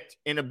were picked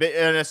in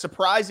a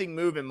surprising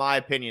move, in my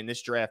opinion,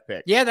 this draft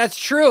pick. Yeah, that's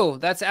true.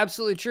 That's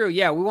absolutely true.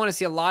 Yeah, we want to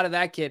see a lot of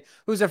that kid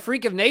who's a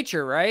freak of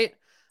nature, right?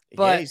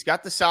 But he's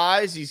got the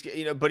size. He's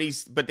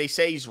but they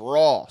say he's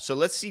raw. So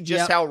let's see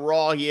just how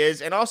raw he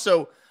is. And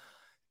also,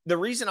 the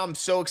reason I'm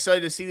so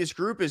excited to see this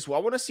group is, I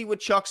want to see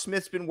what Chuck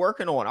Smith's been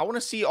working on. I want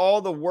to see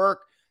all the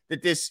work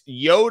that this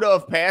Yoda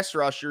of pass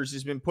rushers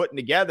has been putting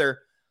together.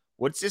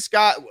 What's this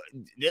guy?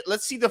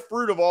 Let's see the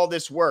fruit of all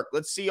this work.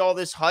 Let's see all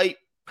this hype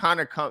kind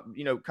of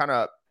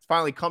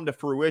finally come to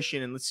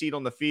fruition, and let's see it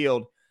on the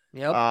field.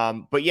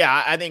 Yep. But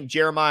yeah, I think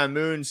Jeremiah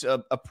Moon's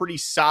a pretty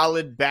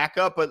solid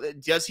backup.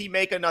 But does he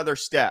make another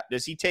step?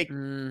 Does he take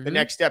the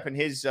next step in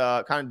his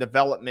kind of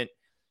development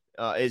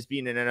as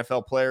being an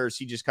NFL player? Or does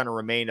he just kind of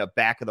remain a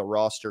back of the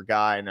roster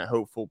guy and a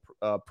hopeful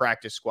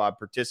practice squad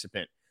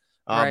participant?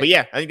 Right. But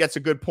yeah, I think that's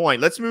a good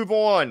point. Let's move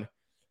on.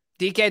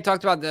 DK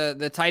talked about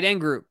the tight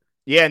end group.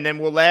 Yeah, and then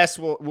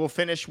we'll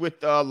finish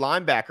with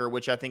linebacker,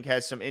 which I think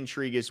has some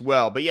intrigue as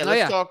well. But yeah,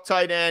 let's talk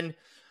tight end.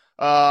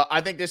 I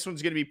think this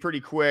one's going to be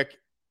pretty quick.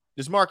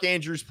 Does Mark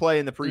Andrews play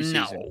in the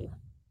preseason? No.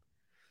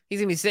 He's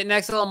going to be sitting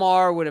next to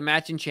Lamar with a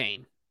matching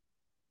chain.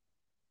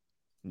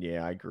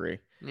 Yeah, I agree.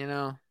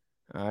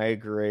 I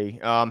agree.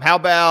 How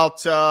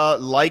about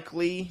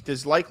Likely?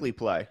 Does Likely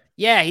play?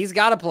 Yeah, he's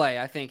got to play,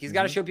 I think. He's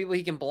got to show people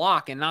he can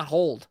block and not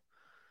hold.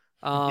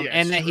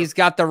 And that he's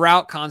got the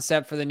route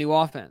concept for the new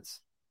offense.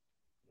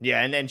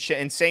 Yeah,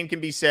 and same can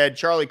be said.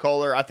 Charlie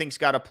Kolar, I think, has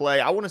got to play.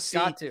 I want to see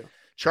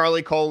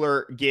Charlie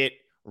Kolar get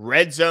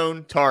red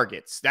zone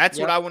targets. That's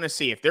what I want to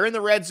see. If they're in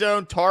the red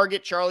zone,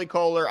 target Charlie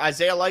Kolar.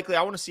 Isaiah Likely,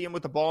 I want to see him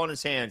with the ball in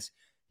his hands.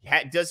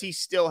 Does he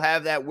still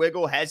have that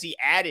wiggle? Has he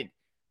added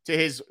to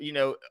his,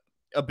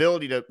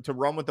 ability to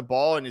run with the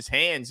ball in his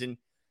hands? And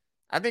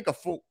I think a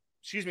full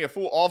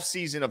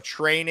offseason of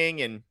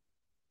training and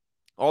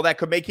all that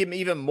could make him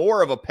even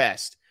more of a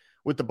pest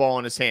with the ball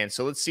in his hands.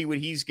 So let's see what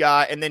he's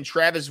got. And then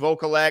Travis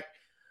Vokolek,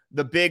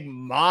 the big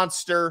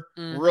monster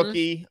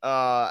rookie.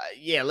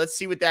 Let's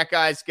see what that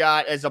guy's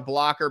got as a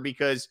blocker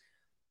because,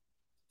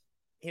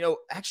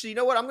 actually, you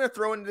know what? I'm going to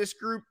throw into this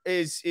group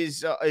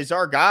is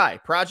our guy,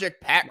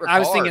 Project Pat Ricard. I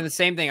was thinking the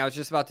same thing. I was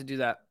just about to do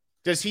that.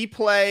 Does he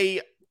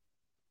play?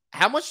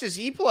 How much does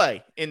he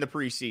play in the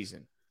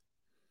preseason?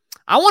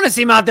 I want to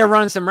see him out there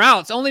running some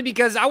routes only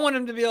because I want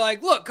him to be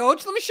like, look,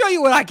 coach, let me show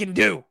you what I can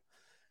do.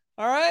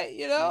 All right.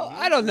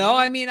 I don't know.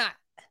 I mean,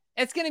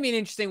 it's going to be an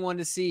interesting one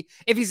to see.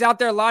 If he's out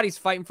there a lot, he's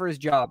fighting for his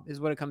job is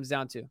what it comes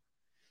down to.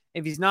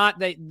 If he's not,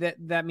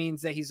 that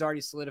means that he's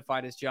already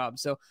solidified his job.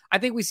 So I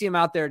think we see him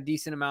out there a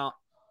decent amount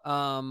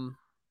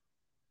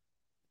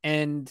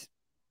and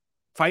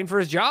fighting for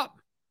his job.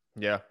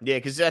 Yeah. Yeah.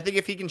 Because I think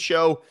if he can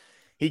show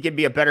he can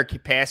be a better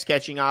pass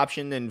catching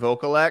option than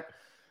Vokolek,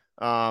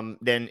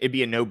 then it'd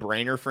be a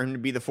no-brainer for him to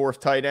be the fourth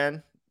tight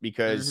end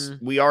because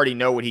we already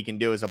know what he can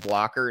do as a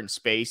blocker in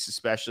space,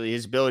 especially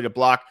his ability to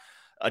block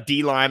a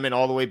D lineman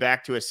all the way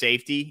back to a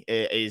safety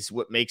is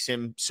what makes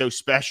him so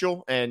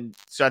special. And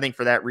so I think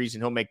for that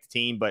reason, he'll make the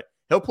team, but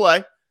he'll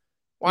play.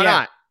 Why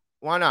not?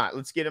 Why not?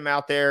 Let's get him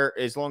out there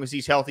as long as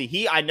he's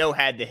healthy. I know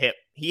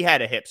he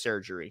had a hip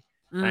surgery.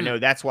 I know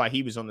that's why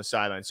he was on the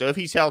sideline. So if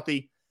he's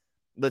healthy,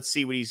 let's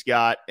see what he's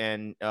got.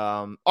 And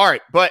all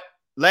right, but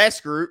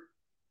last group,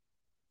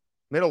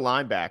 middle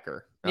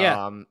linebacker.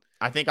 Yeah.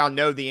 I think I'll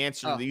know the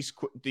answer to these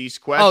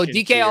questions. Oh,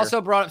 DK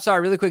also brought up,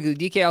 sorry, really quickly.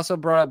 DK also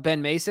brought up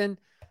Ben Mason.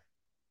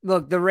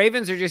 Look, the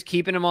Ravens are just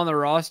keeping him on the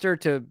roster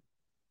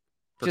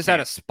out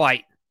of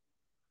spite.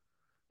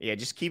 Yeah,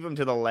 just keep him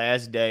to the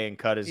last day and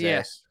cut his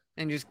ass.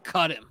 And just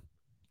cut him.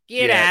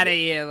 Get out of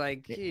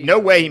here. No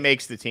way he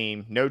makes the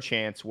team. No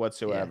chance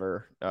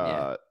whatsoever.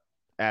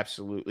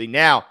 Absolutely.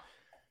 Now,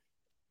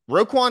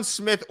 Roquan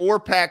Smith or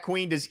Pat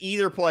Queen, does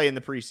either play in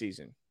the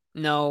preseason?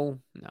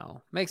 No.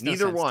 Makes no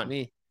Neither sense one to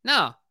me.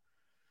 No.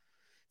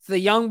 It's the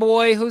young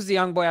boy. Who's the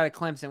young boy out of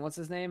Clemson? What's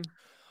his name?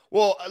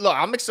 Well, look,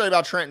 I'm excited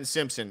about Trenton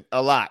Simpson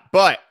a lot,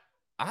 but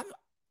I'm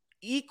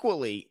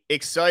equally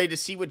excited to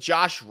see what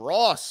Josh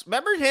Ross.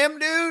 Remember him,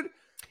 dude?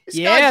 This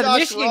guy, Josh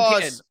Michigan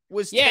Ross, kid.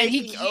 was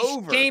taking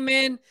over. He came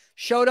in,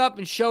 showed up,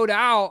 and showed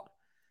out,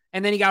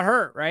 and then he got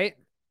hurt, right?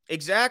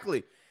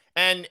 Exactly.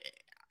 And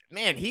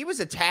man, he was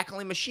a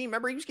tackling machine.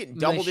 Remember, he was getting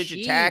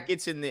double-digit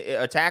tackles in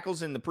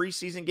the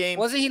preseason game.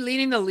 Wasn't he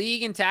leading the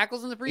league in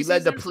tackles in the preseason? He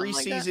led the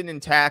preseason in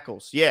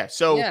tackles. Yeah.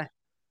 So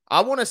I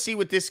want to see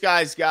what this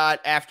guy's got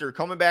after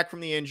coming back from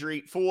the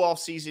injury, full off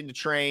season to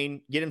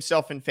train, get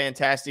himself in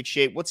fantastic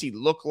shape. What's he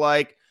look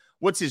like?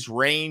 What's his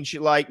range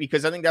like?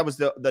 Because I think that was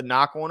the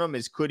knock on him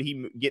is could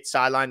he get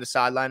sideline to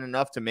sideline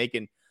enough to make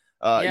an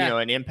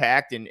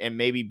impact and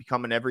maybe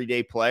become an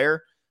everyday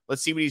player?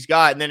 Let's see what he's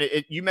got. And then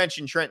you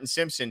mentioned Trenton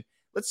Simpson.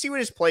 Let's see what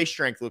his play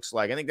strength looks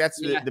like. I think that's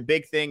the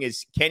big thing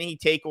is can he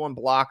take on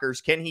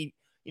blockers? Can he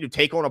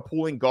take on a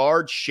pulling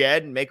guard,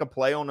 shed, and make a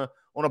play on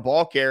a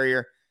ball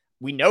carrier?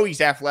 We know he's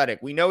athletic.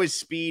 We know his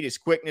speed, his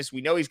quickness. We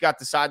know he's got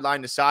the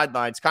sideline to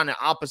sideline. It's kind of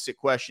opposite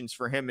questions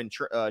for him and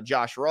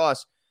Josh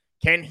Ross.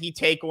 Can he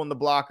take on the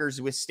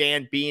blockers,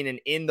 withstand being an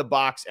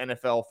in-the-box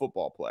NFL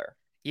football player?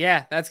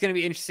 Yeah, that's going to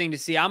be interesting to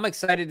see. I'm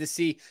excited to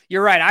see.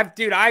 You're right.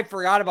 I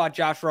forgot about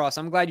Josh Ross.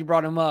 I'm glad you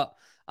brought him up.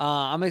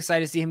 I'm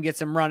excited to see him get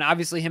some run.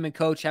 Obviously, him and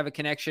Coach have a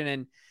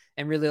connection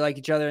and really like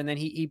each other, and then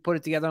he put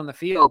it together on the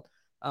field.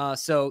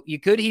 So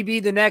could he be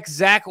the next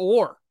Zach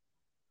Orr?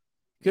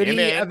 Could he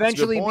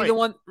eventually be the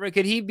one?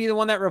 Could he be the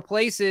one that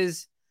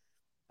replaces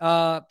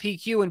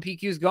PQ when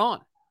PQ's gone?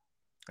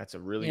 That's a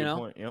really good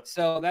point. Yep.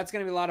 So that's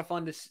going to be a lot of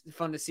fun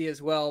to see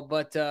as well.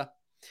 But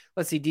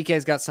Let's see.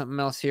 DK's got something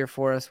else here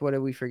for us. What did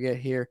we forget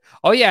here?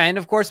 Oh, yeah. And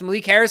of course,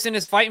 Malik Harrison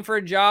is fighting for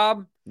a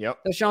job. Yep.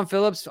 Deshaun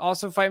Phillips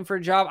also fighting for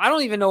a job. I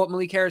don't even know what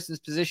Malik Harrison's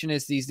position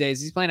is these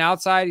days. He's playing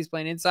outside. He's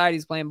playing inside.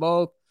 He's playing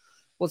both.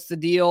 What's the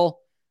deal?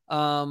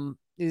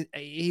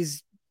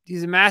 He's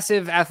a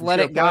massive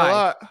athletic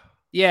guy.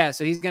 Yeah,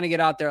 so he's going to get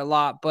out there a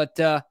lot. But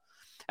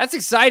that's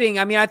exciting.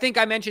 I mean, I think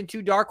I mentioned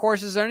 2 dark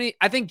horses.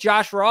 I think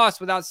Josh Ross,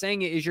 without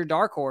saying it, is your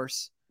dark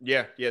horse.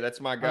 Yeah, that's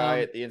my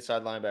guy at the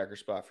inside linebacker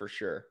spot for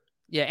sure.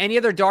 Yeah, any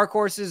other dark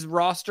horses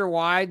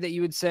roster-wide that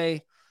you would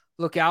say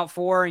look out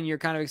for and you're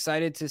kind of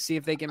excited to see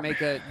if they can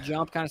make a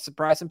jump, kind of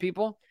surprise some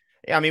people?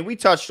 Yeah, I mean, we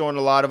touched on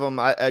a lot of them.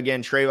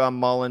 Again, Trayvon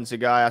Mullins, a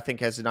guy I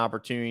think has an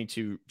opportunity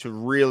to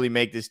really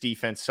make this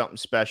defense something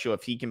special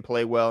if he can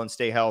play well and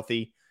stay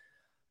healthy.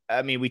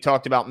 I mean, we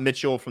talked about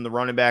Mitchell from the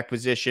running back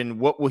position.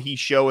 What will he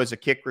show as a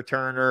kick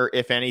returner,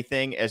 if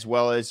anything, as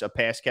well as a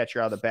pass catcher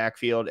out of the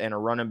backfield and a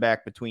running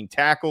back between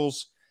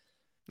tackles?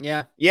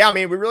 Yeah. I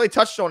mean, we really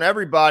touched on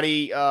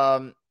everybody.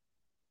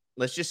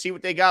 Let's just see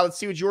what they got. Let's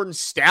see what Jordan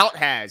Stout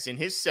has in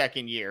his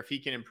second year, if he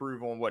can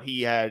improve on what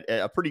he had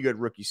a pretty good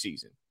rookie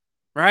season.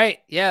 Right.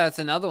 Yeah, that's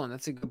another one.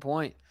 That's a good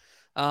point.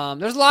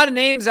 There's a lot of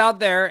names out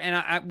there,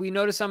 and we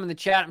noticed some in the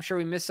chat. I'm sure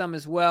we missed some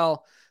as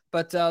well.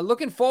 But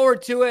looking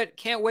forward to it.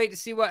 Can't wait to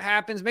see what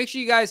happens. Make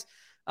sure you guys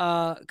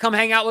come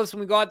hang out with us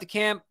when we go out to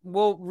camp.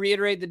 We'll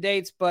reiterate the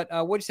dates. But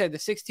what'd you say? The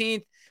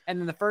 16th and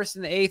then the 1st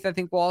and the 8th, I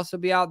think we'll also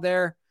be out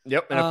there.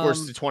 Yep. And of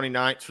course, the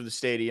 29th for the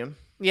stadium.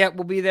 Yeah,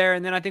 we'll be there.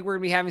 And then I think we're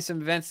going to be having some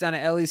events down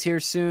at Ellie's here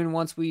soon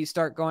once we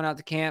start going out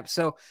to camp.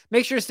 So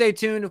make sure to stay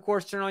tuned. Of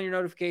course, turn on your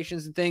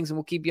notifications and things, and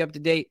we'll keep you up to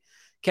date.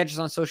 Catch us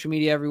on social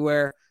media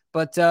everywhere.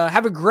 But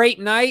have a great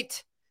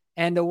night,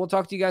 and we'll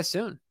talk to you guys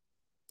soon.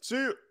 See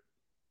you.